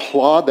 I would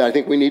applaud that. I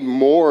think we need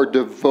more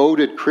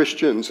devoted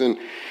Christians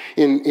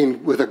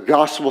with a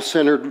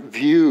gospel-centered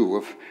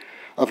view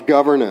of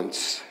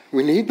governance.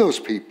 We need those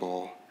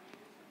people.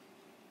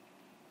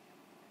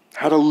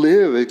 How to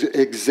live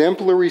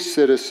exemplary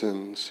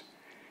citizens,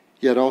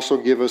 yet also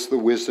give us the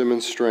wisdom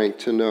and strength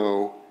to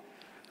know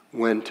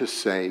when to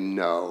say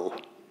no.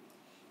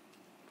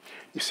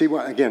 You see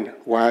why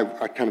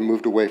I kind of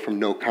moved away from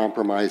no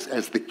compromise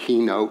as the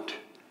keynote.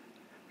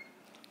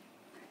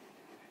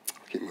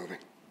 I'll keep moving.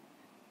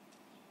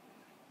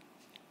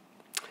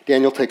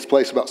 Daniel takes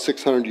place about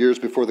 600 years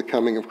before the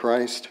coming of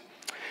Christ.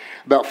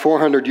 About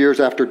 400 years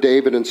after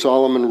David and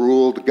Solomon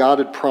ruled, God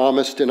had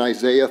promised in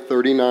Isaiah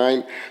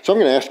 39. So I'm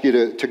going to ask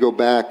you to go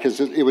back because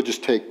it would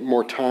just take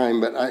more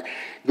time. But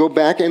go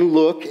back and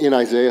look in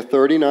Isaiah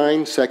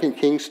 39, 2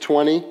 Kings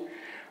 20.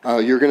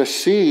 You're going to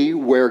see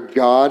where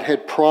God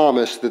had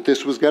promised that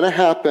this was going to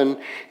happen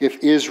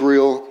if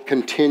Israel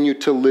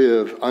continued to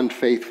live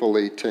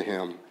unfaithfully to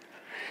him.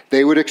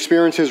 They would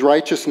experience his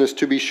righteousness,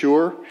 to be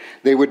sure.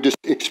 They would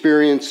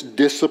experience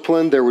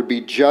discipline. There would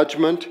be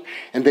judgment.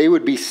 And they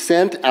would be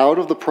sent out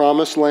of the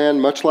promised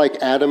land, much like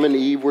Adam and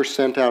Eve were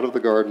sent out of the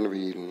Garden of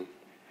Eden.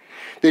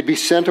 They'd be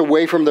sent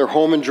away from their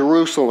home in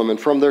Jerusalem and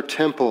from their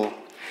temple.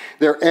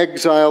 Their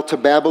exile to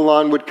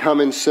Babylon would come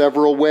in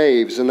several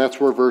waves, and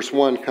that's where verse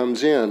 1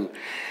 comes in.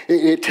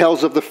 It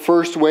tells of the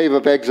first wave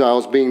of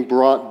exiles being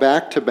brought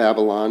back to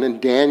Babylon,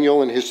 and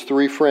Daniel and his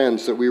 3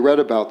 friends that we read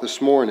about this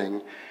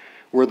morning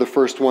were the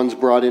first ones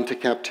brought into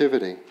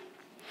captivity.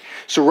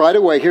 So right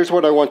away, here's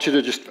what I want you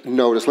to just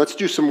notice. Let's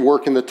do some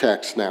work in the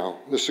text now.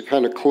 This will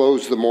kind of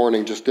close the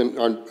morning, just in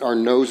our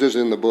noses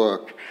in the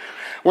book.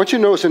 I want you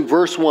to notice in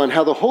verse 1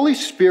 how the Holy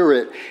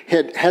Spirit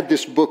had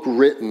this book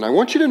written. I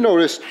want you to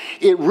notice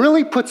it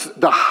really puts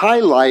the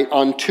highlight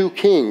on 2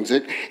 kings.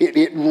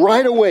 It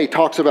right away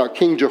talks about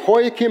King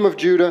Jehoiakim of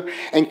Judah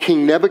and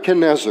King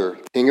Nebuchadnezzar,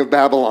 king of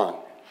Babylon.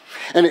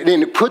 And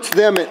it puts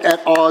them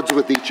at odds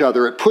with each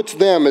other. It puts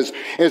them as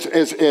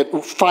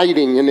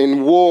fighting and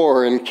in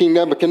war. And King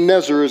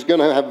Nebuchadnezzar is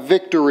going to have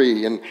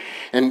victory. And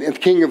the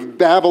king of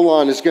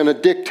Babylon is going to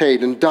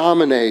dictate and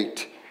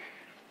dominate.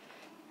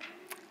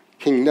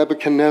 King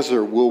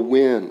Nebuchadnezzar will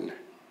win.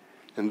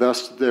 And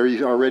thus, there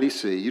you already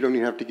see, you don't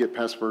even have to get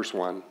past verse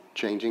 1,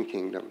 changing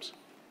kingdoms.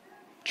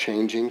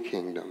 Changing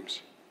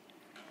kingdoms.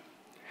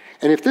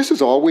 And if this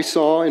is all we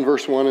saw in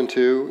verse 1 and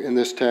 2 in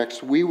this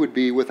text, we would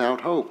be without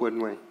hope,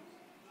 wouldn't we?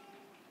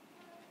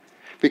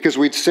 Because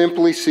we'd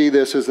simply see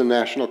this as a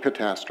national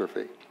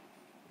catastrophe.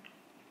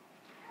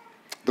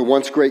 The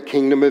once great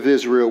kingdom of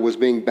Israel was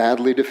being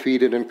badly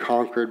defeated and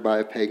conquered by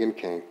a pagan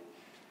king.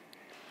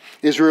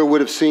 Israel would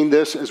have seen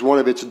this as one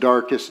of its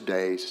darkest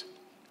days.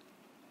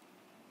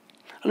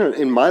 I don't know,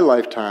 in my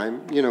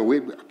lifetime,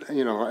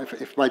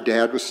 if my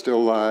dad was still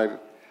alive,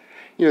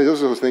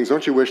 those are those things.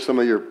 Don't you wish some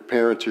of your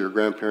parents or your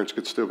grandparents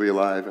could still be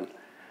alive, and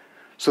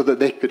so that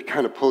they could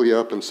kind of pull you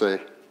up and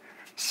say,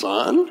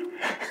 "Son,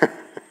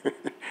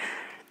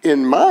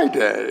 in my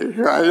day,"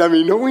 right? I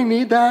mean, don't we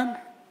need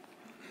that?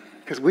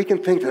 Because we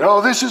can think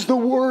that, this is the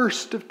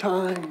worst of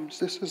times.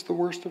 This is the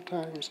worst of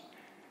times.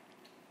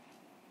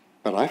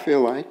 But I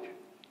feel like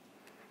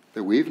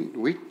that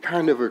we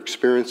kind of are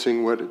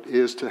experiencing what it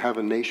is to have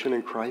a nation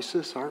in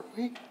crisis, aren't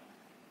we?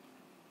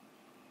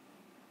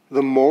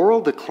 The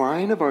moral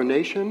decline of our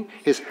nation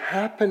is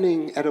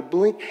happening at a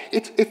blink.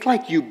 It's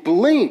like you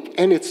blink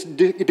and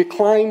it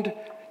declined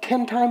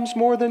 10 times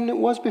more than it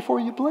was before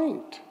you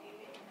blinked.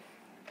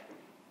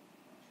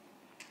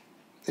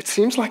 It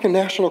seems like a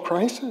national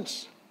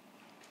crisis.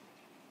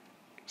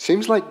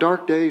 Seems like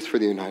dark days for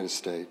the United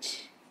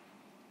States.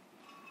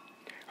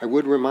 I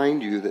would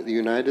remind you that the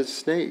United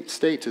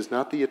States is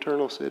not the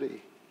eternal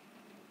city.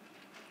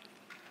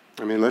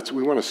 I mean,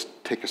 we want to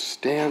take a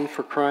stand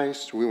for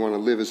Christ. We want to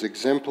live as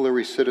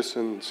exemplary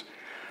citizens.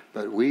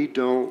 But we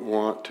don't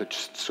want to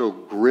so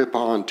grip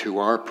on to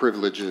our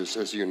privileges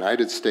as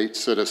United States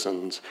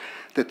citizens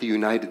that the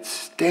United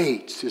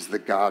States is the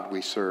God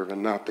we serve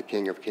and not the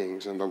King of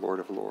Kings and the Lord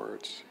of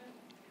Lords.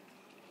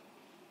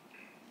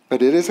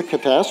 But it is a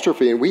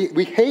catastrophe, and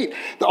we hate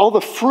all the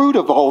fruit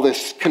of all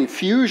this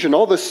confusion,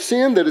 all the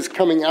sin that is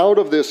coming out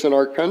of this in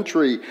our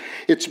country.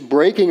 It's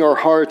breaking our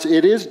hearts.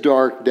 It is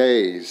dark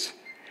days.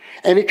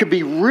 And it could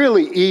be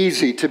really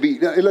easy to be,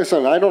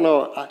 listen, I don't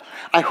know,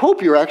 I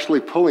hope you're actually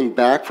pulling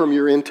back from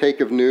your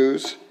intake of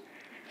news.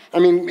 I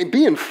mean,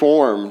 be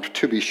informed,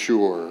 to be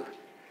sure.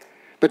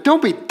 But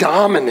don't be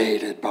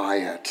dominated by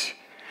it.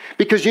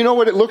 Because you know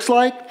what it looks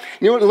like?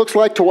 You know what it looks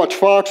like to watch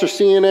Fox or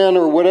CNN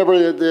or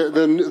whatever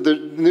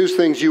the news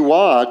things you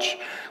watch?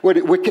 What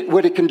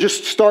it can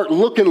just start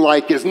looking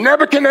like is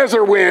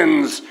Nebuchadnezzar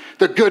wins,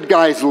 the good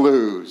guys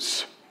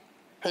lose.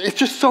 It's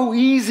just so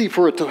easy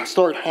for it to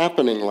start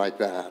happening like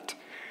that.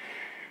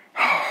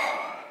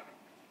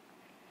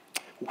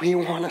 We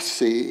want to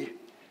see.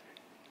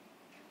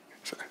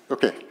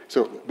 Okay,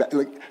 so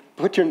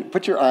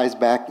put your eyes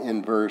back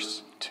in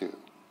verse 2.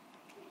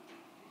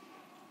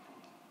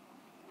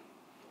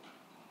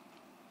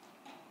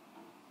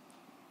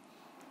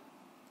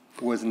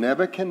 Was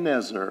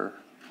Nebuchadnezzar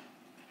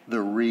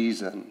the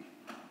reason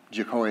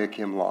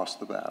Jehoiakim lost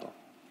the battle?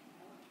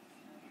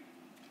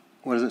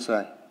 What does it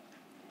say?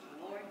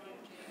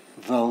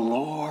 The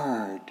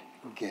Lord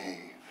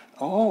gave.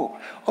 Oh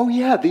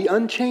yeah, the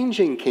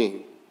unchanging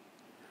king.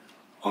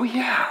 Oh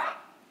yeah.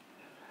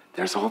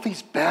 There's all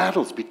these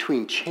battles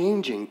between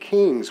changing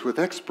kings with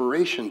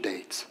expiration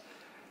dates.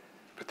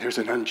 But there's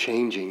an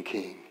unchanging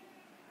king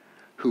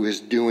who is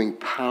doing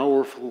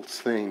powerful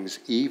things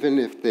even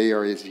if they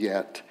are as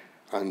yet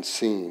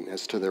unseen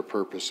as to their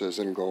purposes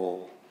and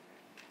goal.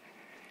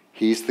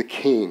 He's the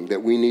king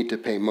that we need to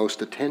pay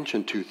most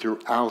attention to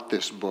throughout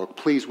this book.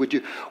 Please, would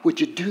you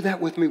do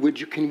that with me?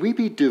 Can we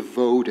be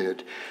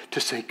devoted to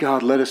say,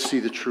 God, let us see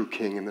the true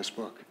king in this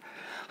book.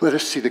 Let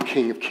us see the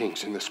King of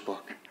Kings in this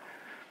book.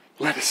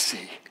 Let us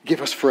see.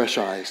 Give us fresh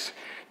eyes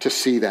to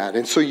see that.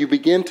 And so you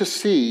begin to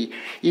see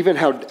even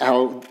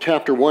how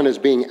chapter 1 is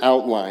being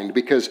outlined,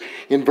 because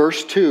in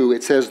verse 2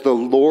 it says, the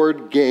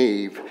Lord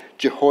gave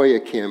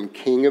Jehoiakim,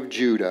 king of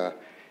Judah,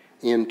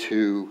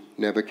 into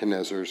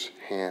Nebuchadnezzar's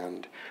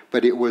hand.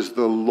 But it was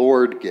the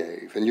Lord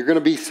gave. And you're going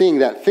to be seeing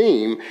that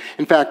theme.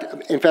 In fact,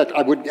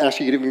 I would ask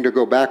you even to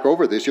go back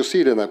over this. You'll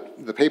see it in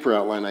the paper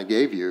outline I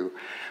gave you.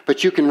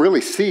 But you can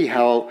really see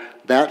how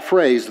that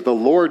phrase, the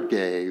Lord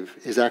gave,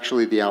 is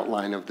actually the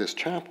outline of this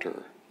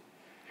chapter.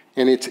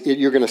 And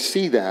you're going to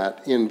see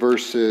that in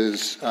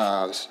verses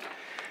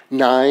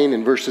 9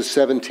 and verses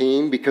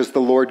 17, because the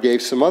Lord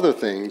gave some other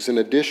things in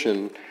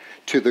addition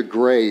to the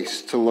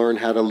grace to learn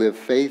how to live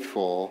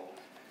faithful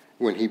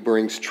when he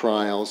brings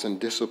trials and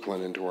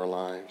discipline into our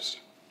lives.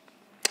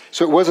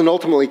 So it wasn't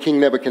ultimately King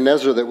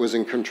Nebuchadnezzar that was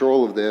in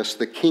control of this.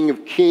 The King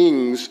of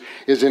Kings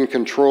is in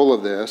control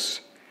of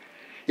this.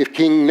 If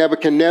King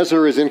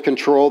Nebuchadnezzar is in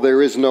control,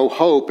 there is no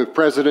hope. If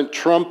President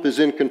Trump is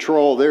in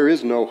control, there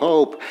is no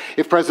hope.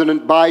 If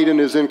President Biden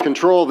is in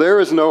control, there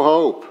is no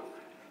hope.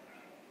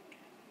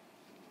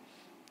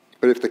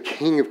 But if the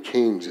King of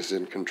Kings is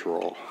in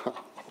control,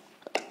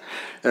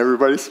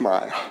 everybody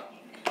smile.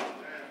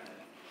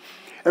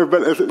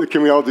 Everybody,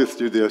 can we all just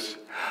do this?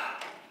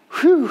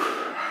 Whew.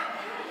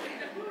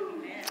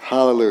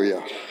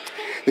 Hallelujah.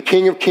 The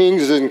King of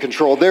Kings is in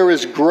control. There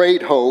is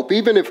great hope.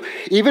 Even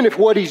if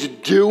what he's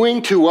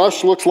doing to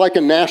us looks like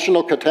a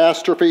national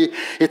catastrophe,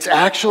 it's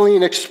actually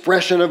an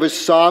expression of his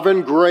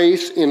sovereign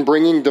grace in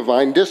bringing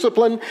divine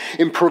discipline,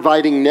 in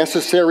providing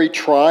necessary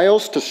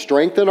trials to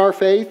strengthen our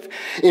faith,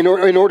 in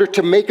order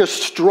to make us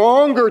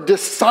stronger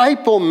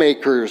disciple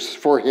makers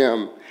for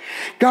him.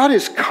 God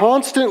is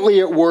constantly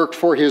at work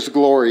for his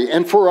glory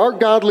and for our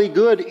godly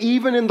good,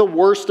 even in the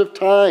worst of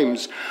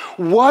times.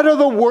 What are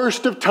the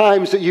worst of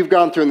times that you've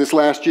gone through in this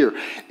last year?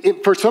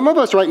 For some of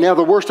us right now,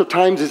 the worst of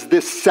times is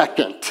this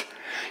second.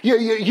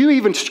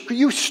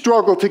 You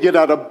struggle to get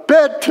out of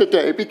bed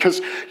today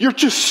because you're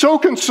just so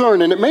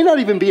concerned, and it may not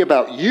even be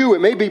about you. It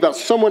may be about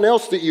someone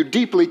else that you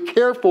deeply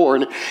care for,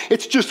 and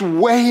it's just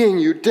weighing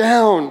you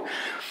down.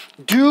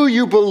 Do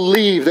you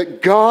believe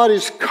that God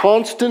is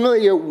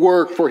constantly at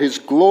work for his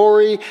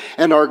glory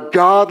and our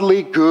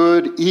godly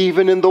good,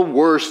 even in the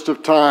worst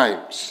of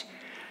times?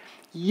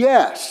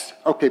 Yes.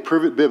 Okay,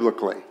 prove it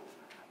biblically.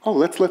 Oh,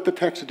 let's let the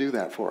text do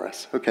that for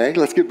us. Okay,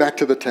 let's get back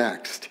to the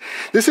text.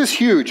 This is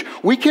huge.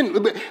 We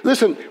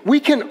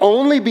can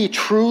only be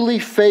truly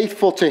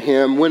faithful to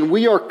him when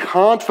we are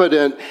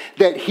confident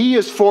that he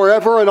is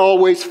forever and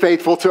always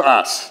faithful to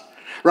us.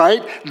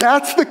 Right?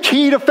 That's the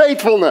key to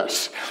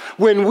faithfulness.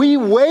 When we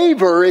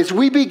waver is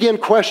we begin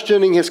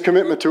questioning his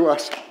commitment to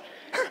us.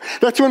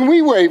 That's when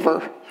we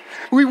waver.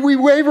 We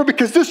waver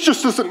because this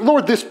just isn't,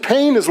 Lord, this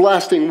pain is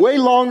lasting way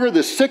longer.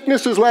 This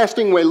sickness is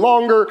lasting way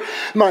longer.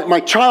 My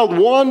child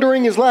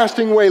wandering is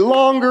lasting way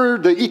longer.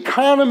 The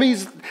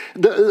economy's,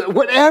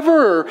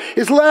 whatever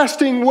is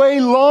lasting way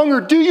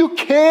longer. Do you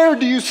care?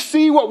 Do you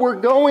see what we're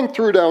going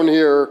through down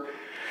here?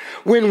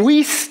 When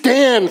we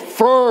stand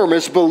firm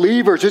as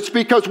believers, it's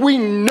because we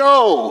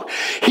know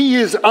he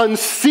is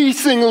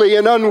unceasingly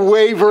and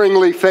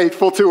unwaveringly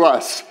faithful to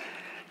us.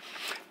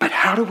 But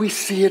how do we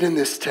see it in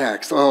this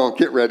text? Oh,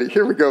 get ready.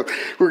 Here we go.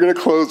 We're going to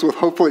close with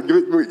hopefully,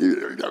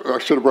 I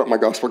should have brought my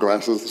gospel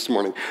glasses this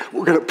morning.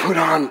 We're going to put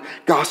on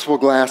gospel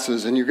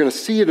glasses, and you're going to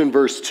see it in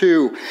verse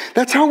 2.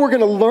 That's how we're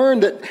going to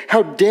learn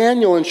how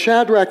Daniel and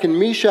Shadrach and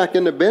Meshach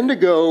and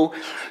Abednego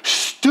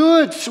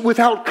stood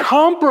without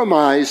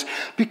compromise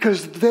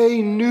because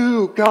they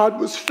knew God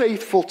was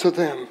faithful to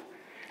them,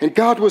 and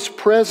God was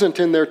present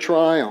in their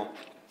trial.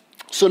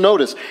 So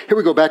notice, here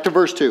we go, back to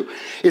verse 2.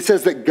 It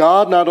says that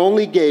God not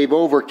only gave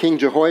over King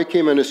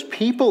Jehoiakim and his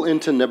people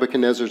into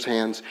Nebuchadnezzar's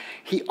hands,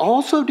 he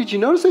also, did you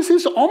notice this?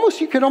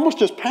 You could almost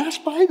just pass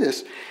by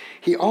this.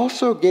 He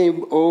also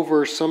gave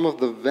over some of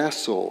the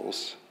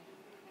vessels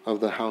of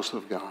the house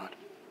of God,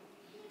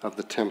 of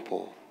the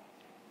temple.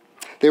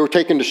 They were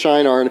taken to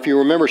Shinar, and if you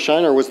remember,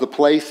 Shinar was the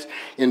place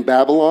in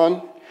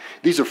Babylon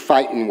These are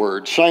fighting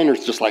words.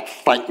 Shiner's just like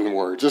fighting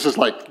words. This is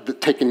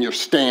like taking your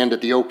stand at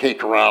the OK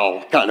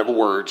Corral kind of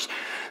words.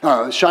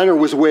 Shiner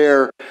was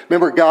where,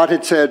 remember, God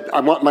had said,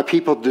 I want my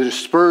people to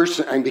disperse,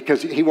 and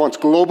because he wants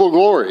global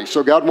glory.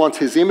 So God wants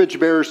his image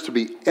bearers to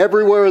be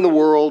everywhere in the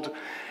world.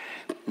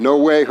 No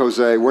way,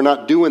 Jose. We're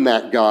not doing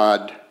that,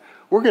 God.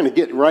 We're going to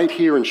get right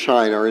here in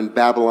Shinar, in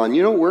Babylon.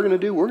 You know what we're going to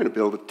do? We're going to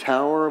build a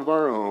tower of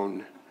our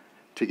own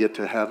to get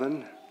to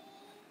heaven.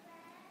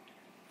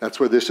 That's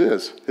where this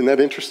is. Isn't that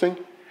interesting?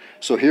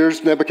 So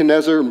here's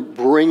Nebuchadnezzar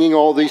bringing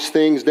all these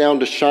things down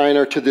to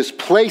Shinar, to this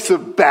place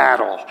of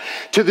battle,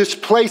 to this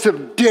place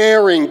of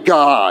daring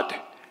God,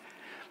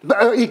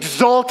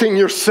 exalting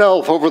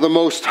yourself over the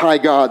Most High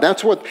God.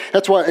 That's why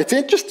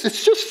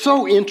it's just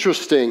so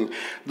interesting,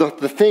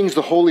 the things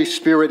the Holy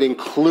Spirit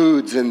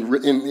includes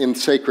in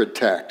sacred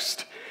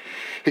text.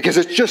 Because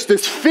it's just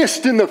this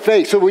fist in the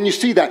face. So when you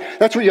see that,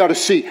 that's what you ought to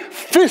see.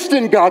 Fist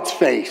in God's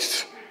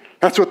face.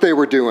 That's what they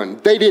were doing.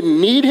 They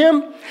didn't need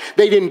him.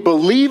 They didn't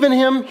believe in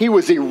him. He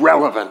was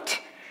irrelevant.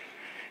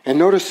 And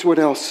notice what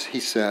else he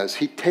says.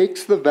 He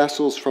takes the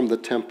vessels from the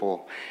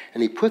temple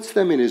and he puts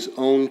them in his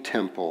own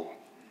temple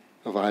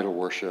of idol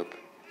worship,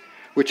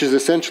 which is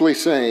essentially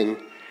saying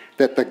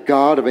that the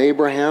God of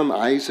Abraham,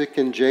 Isaac,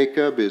 and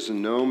Jacob is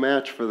no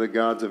match for the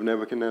gods of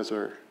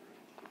Nebuchadnezzar.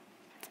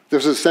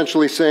 This is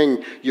essentially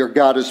saying your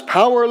God is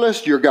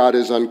powerless, your God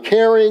is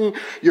uncaring,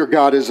 your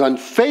God is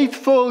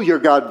unfaithful, your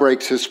God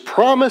breaks his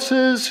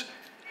promises.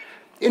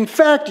 In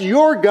fact,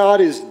 your God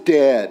is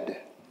dead.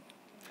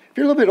 If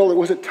you're a little bit older,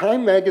 was it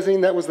Time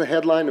Magazine? That was the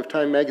headline of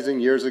Time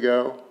Magazine years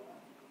ago.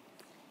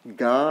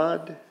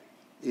 God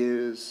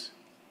is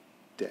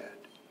dead.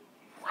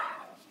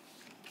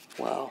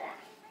 Wow.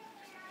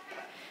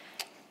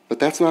 But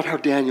that's not how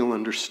Daniel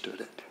understood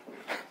it.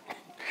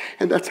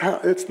 And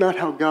that's not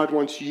how God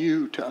wants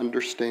you to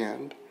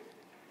understand.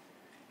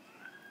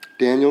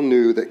 Daniel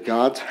knew that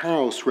God's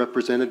house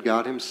represented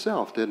God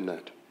himself, didn't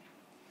it?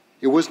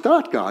 It was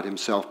not God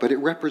himself, but it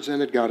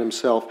represented God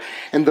himself.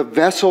 And the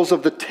vessels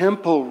of the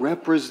temple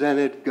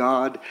represented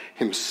God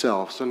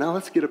himself. So now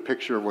let's get a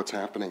picture of what's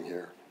happening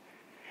here.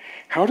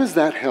 How does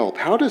that help?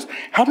 How does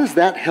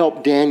that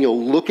help Daniel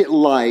look at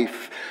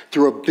life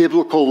through a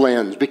biblical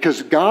lens?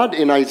 Because God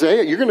in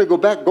Isaiah, you're going to go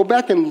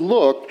back and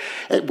look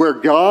at where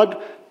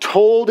God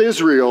told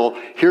Israel,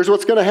 here's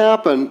what's going to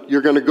happen.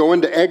 You're going to go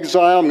into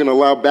exile. I'm going to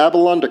allow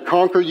Babylon to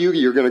conquer you.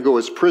 You're going to go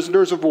as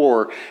prisoners of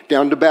war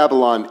down to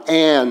Babylon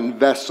and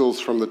vessels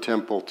from the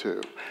temple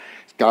too.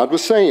 God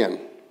was saying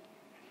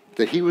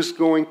that he was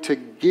going to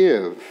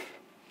give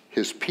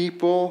his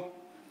people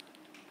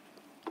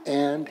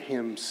and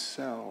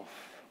himself.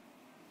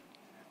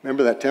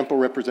 Remember, that temple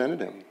represented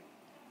him.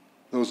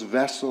 Those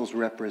vessels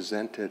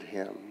represented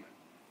him.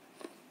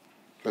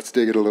 Let's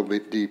dig it a little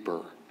bit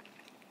deeper.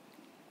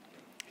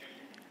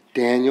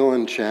 Daniel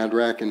and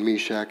Shadrach and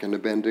Meshach and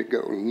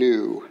Abednego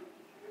knew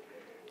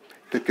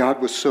that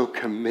God was so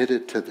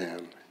committed to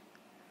them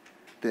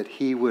that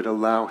he would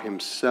allow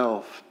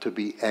himself to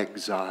be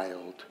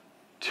exiled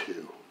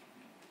too.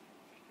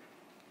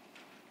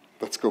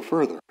 Let's go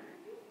further.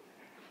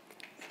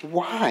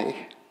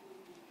 Why?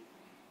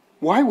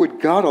 Why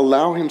would God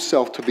allow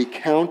himself to be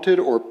counted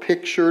or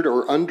pictured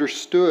or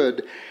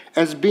understood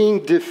as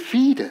being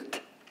defeated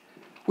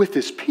with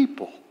his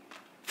people,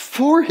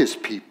 for his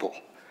people?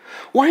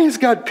 Why is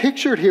God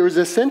pictured here as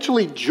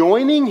essentially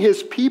joining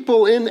his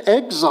people in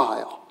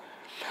exile?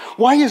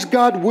 Why is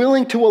God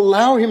willing to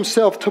allow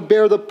himself to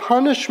bear the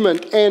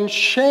punishment and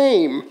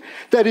shame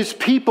that his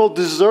people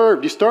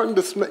deserved? You're starting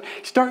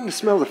to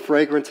smell the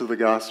fragrance of the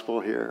gospel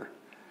here.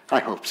 I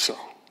hope so.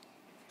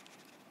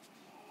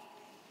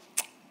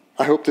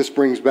 I hope this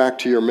brings back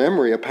to your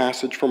memory a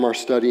passage from our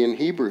study in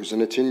Hebrews,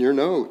 and it's in your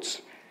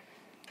notes.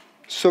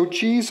 So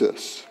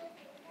Jesus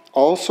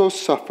also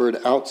suffered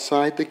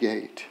outside the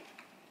gate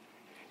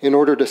in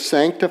order to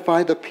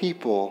sanctify the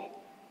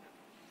people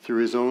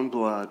through his own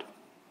blood.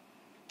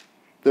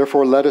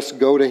 Therefore, let us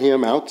go to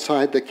him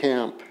outside the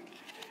camp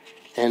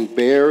and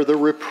bear the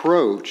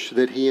reproach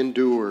that he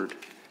endured.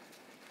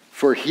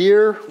 For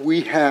here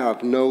we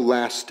have no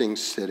lasting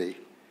city,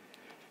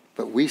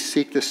 but we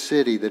seek the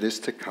city that is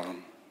to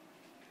come.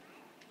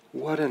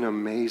 What an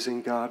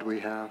amazing God we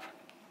have.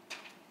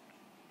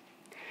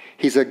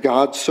 He's a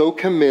God so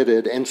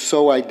committed and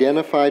so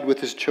identified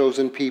with his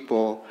chosen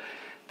people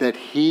that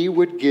he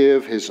would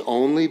give his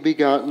only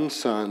begotten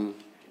Son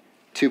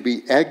to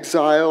be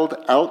exiled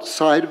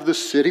outside of the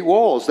city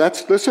walls.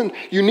 Listen,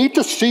 you need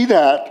to see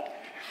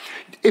that.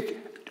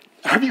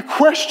 Have you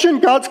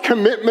questioned God's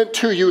commitment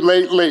to you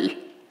lately?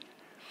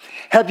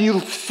 Have you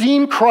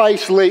seen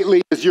Christ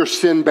lately as your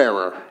sin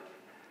bearer?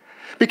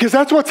 Because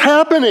that's what's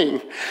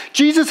happening.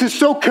 Jesus is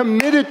so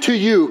committed to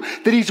you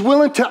that he's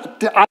willing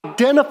to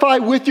identify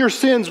with your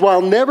sins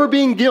while never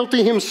being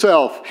guilty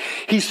himself.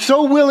 He's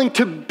so willing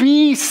to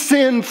be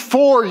sin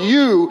for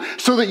you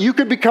so that you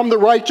could become the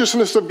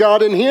righteousness of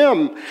God in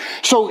him.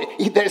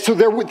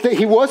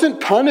 He wasn't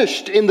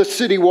punished in the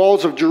city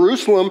walls of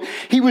Jerusalem.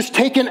 He was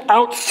taken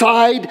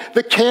outside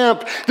the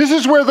camp. This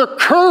is where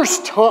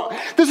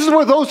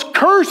those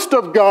cursed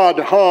of God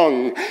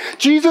hung.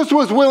 Jesus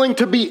was willing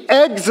to be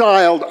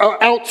exiled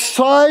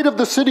outside of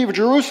the city of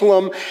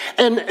Jerusalem,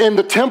 and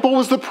the temple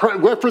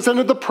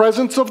represented the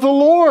presence of the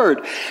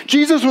Lord.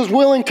 Jesus was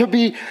willing to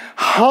be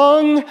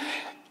hung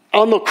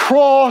on the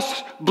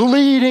cross,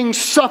 bleeding,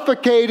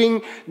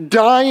 suffocating,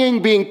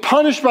 dying, being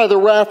punished by the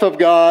wrath of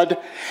God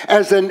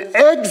as an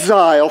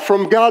exile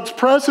from God's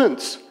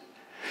presence.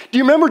 Do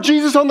you remember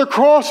Jesus on the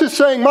cross is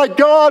saying, my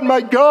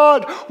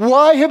God,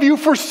 why have you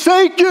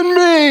forsaken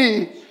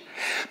me?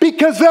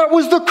 Because that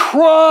was the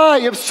cry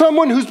of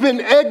someone who's been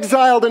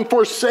exiled and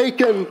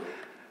forsaken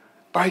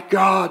by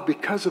God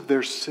because of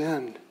their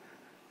sin.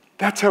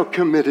 That's how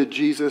committed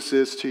Jesus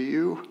is to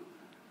you.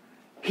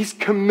 He's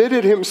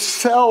committed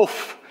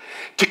himself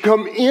to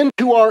come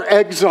into our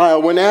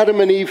exile when Adam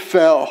and Eve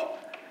fell.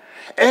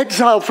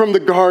 Exiled from the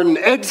garden,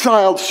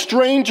 exiled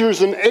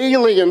strangers and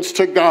aliens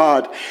to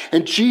God.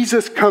 And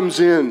Jesus comes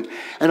in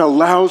and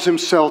allows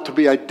himself to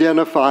be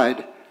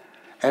identified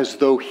as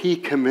though he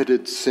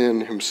committed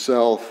sin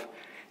himself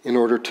in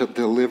order to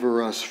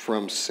deliver us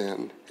from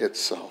sin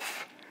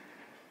itself.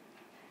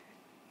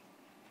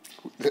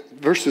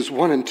 Verses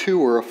 1 and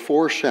 2 are a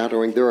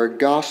foreshadowing. They're a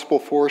gospel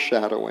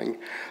foreshadowing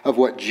of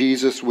what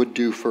Jesus would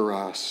do for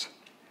us.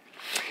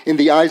 In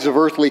the eyes of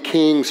earthly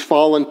kings,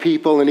 fallen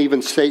people, and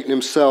even Satan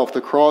himself,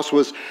 the cross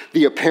was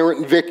the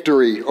apparent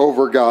victory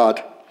over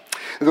God,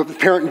 the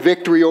apparent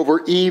victory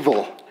over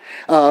evil,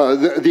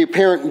 the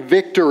apparent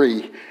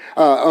victory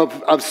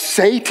of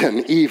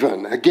Satan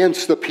even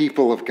against the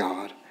people of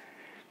God.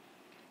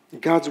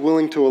 God's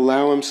willing to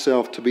allow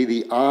himself to be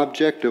the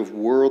object of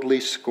worldly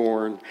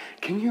scorn.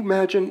 Can you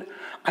imagine?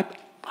 I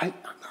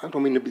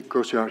don't mean to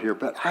gross you out here,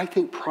 but I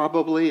think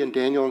probably in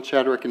Daniel and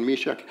Shadrach and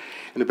Meshach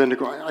and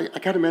Abednego, I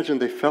got to imagine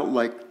they felt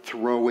like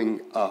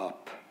throwing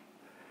up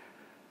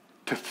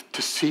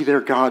to see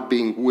their God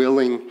being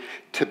willing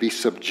to be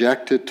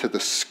subjected to the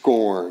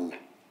scorn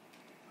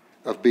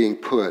of being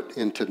put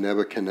into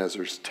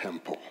Nebuchadnezzar's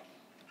temple.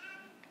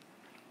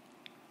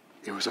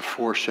 It was a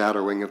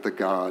foreshadowing of the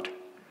God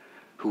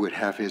who would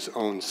have his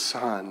own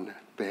son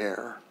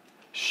bear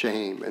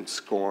shame and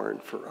scorn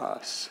for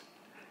us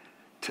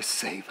to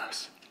save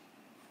us.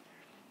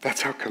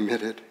 That's how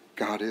committed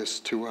God is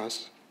to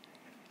us.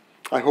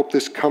 I hope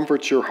this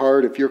comforts your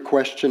heart if you're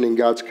questioning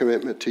God's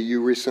commitment to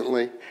you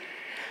recently.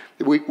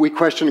 We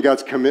question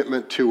God's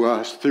commitment to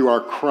us through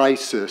our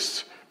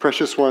crisis.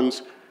 Precious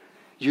ones,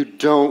 you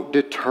don't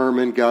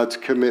determine God's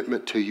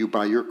commitment to you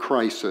by your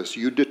crisis.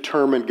 You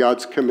determine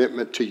God's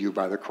commitment to you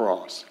by the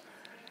cross.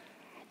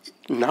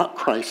 Not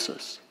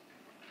crisis,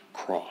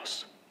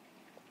 cross.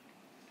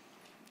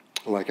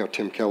 I like how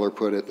Tim Keller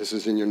put it. This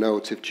is in your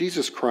notes. If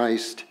Jesus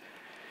Christ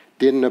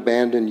didn't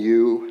abandon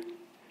you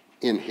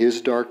in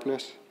his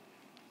darkness,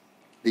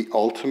 the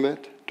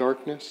ultimate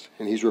darkness,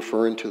 and he's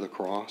referring to the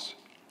cross,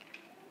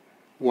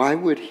 why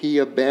would he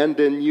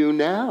abandon you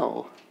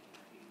now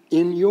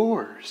in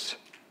yours?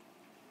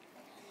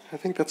 I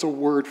think that's a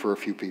word for a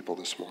few people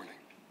this morning.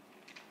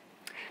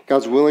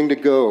 God's willing to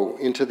go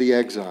into the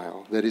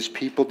exile that his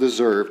people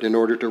deserved in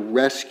order to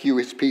rescue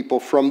his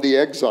people from the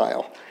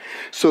exile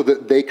so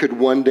that they could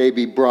one day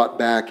be brought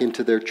back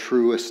into their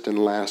truest and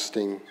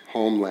lasting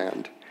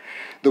homeland.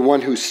 The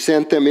one who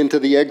sent them into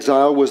the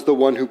exile was the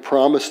one who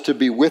promised to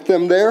be with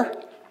them there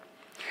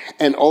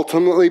and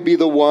ultimately be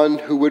the one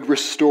who would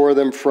restore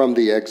them from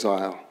the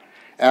exile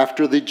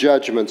after the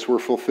judgments were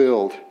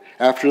fulfilled,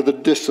 after the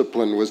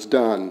discipline was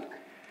done.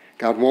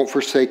 God won't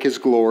forsake his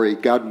glory.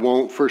 God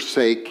won't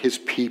forsake his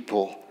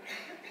people,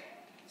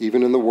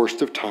 even in the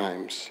worst of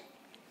times.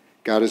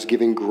 God is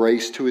giving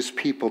grace to his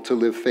people to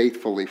live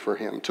faithfully for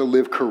him, to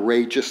live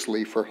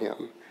courageously for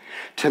him,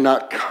 to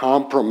not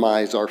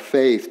compromise our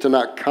faith, to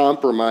not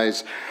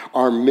compromise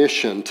our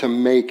mission to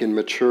make and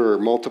mature,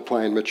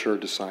 multiply and mature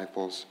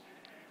disciples.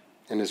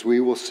 And as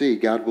we will see,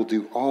 God will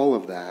do all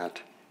of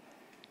that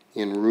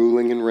in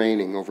ruling and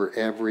reigning over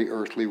every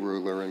earthly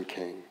ruler and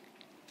king.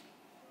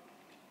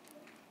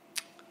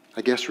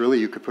 I guess really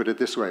you could put it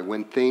this way.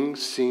 When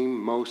things seem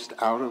most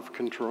out of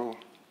control,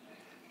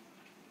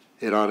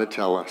 it ought to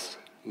tell us,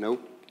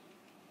 nope,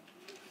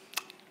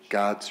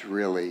 God's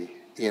really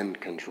in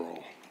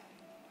control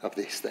of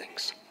these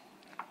things.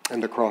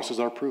 And the cross is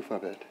our proof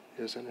of it,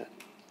 isn't it?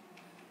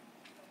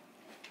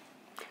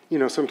 You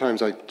know,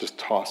 sometimes I just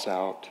toss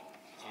out,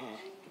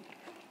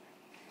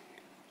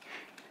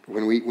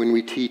 when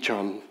we teach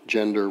on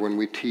gender, when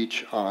we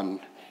teach on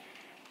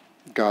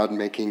God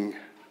making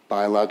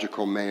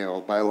biological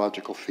male,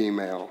 biological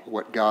female,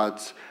 what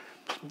God's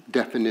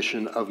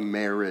definition of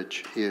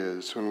marriage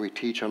is, when we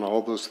teach on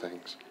all those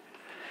things,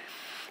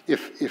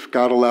 if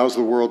God allows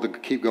the world to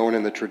keep going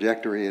in the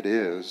trajectory it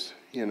is,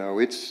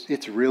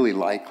 it's really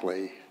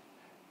likely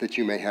that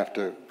you may have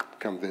to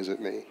come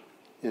visit me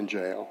in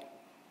jail.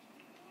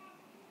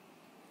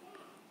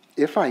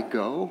 If I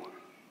go,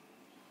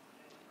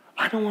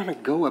 I don't want to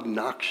go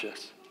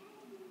obnoxious.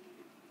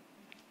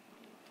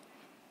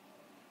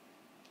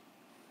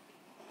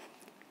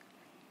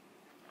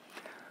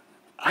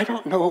 I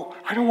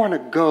don't want to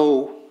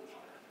go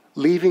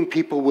leaving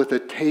people with a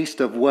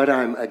taste of what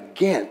I'm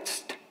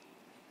against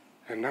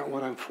and not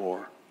what I'm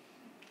for.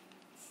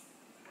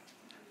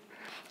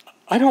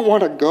 I don't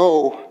want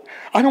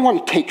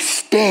to take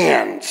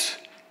stands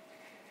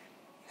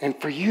and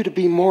for you to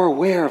be more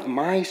aware of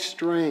my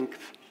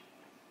strength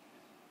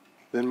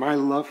than my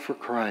love for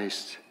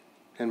Christ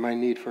and my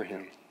need for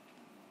him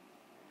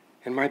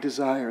and my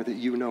desire that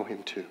you know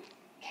him too.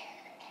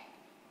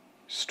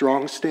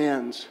 Strong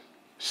stands,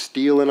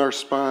 steel in our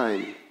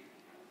spine,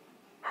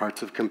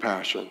 hearts of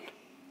compassion,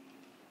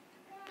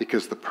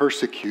 because the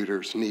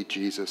persecutors need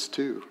Jesus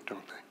too,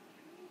 don't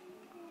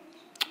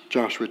they?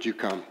 Josh, would you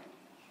come?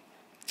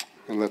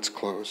 And let's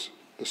close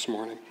this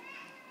morning.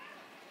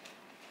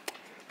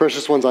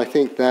 Precious ones, I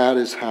think that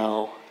is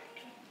how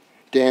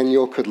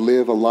Daniel could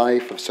live a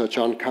life of such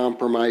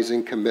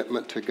uncompromising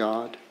commitment to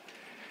God,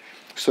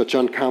 such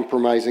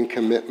uncompromising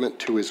commitment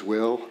to his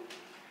will,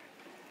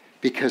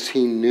 because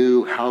he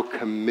knew how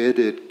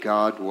committed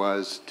God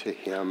was to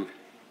him.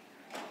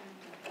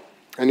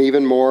 And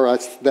even more,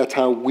 that's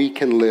how we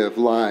can live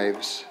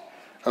lives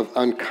of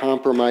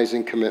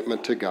uncompromising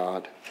commitment to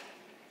God,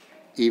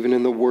 even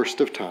in the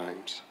worst of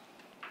times,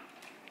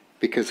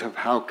 because of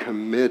how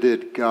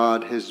committed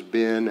God has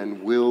been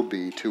and will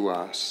be to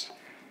us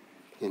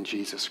in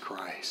Jesus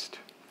Christ.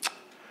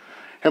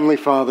 Heavenly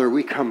Father,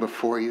 we come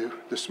before you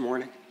this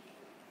morning.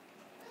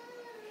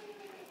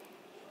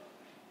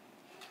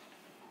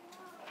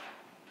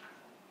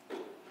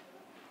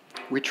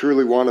 We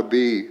truly want to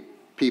be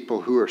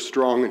people who are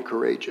strong and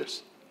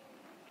courageous,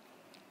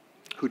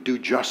 who do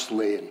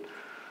justly and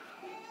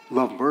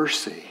love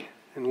mercy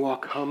and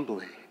walk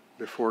humbly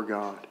before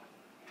God.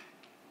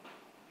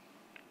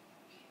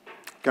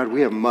 God,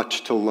 we have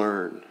much to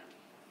learn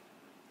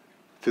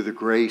through the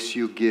grace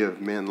you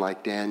give men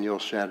like Daniel,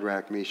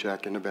 Shadrach,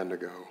 Meshach, and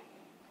Abednego.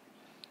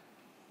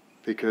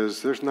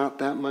 Because there's not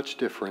that much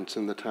difference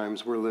in the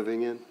times we're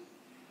living in,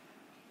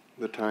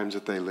 the times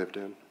that they lived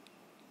in.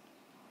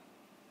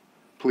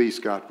 Please,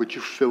 God, would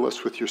you fill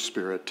us with your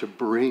Spirit to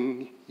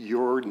bring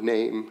your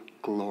name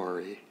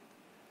glory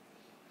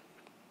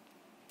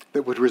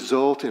that would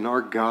result in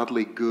our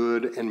godly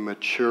good and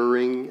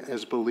maturing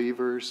as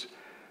believers,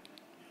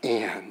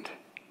 and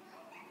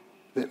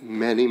that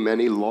many,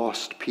 many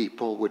lost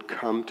people would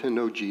come to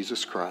know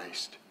Jesus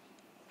Christ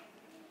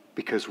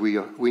because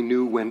we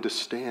knew when to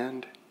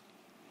stand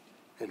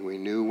and we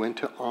knew when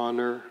to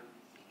honor.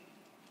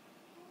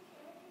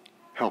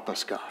 Help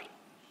us, God.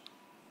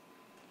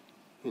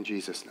 In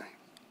Jesus' name,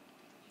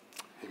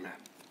 amen.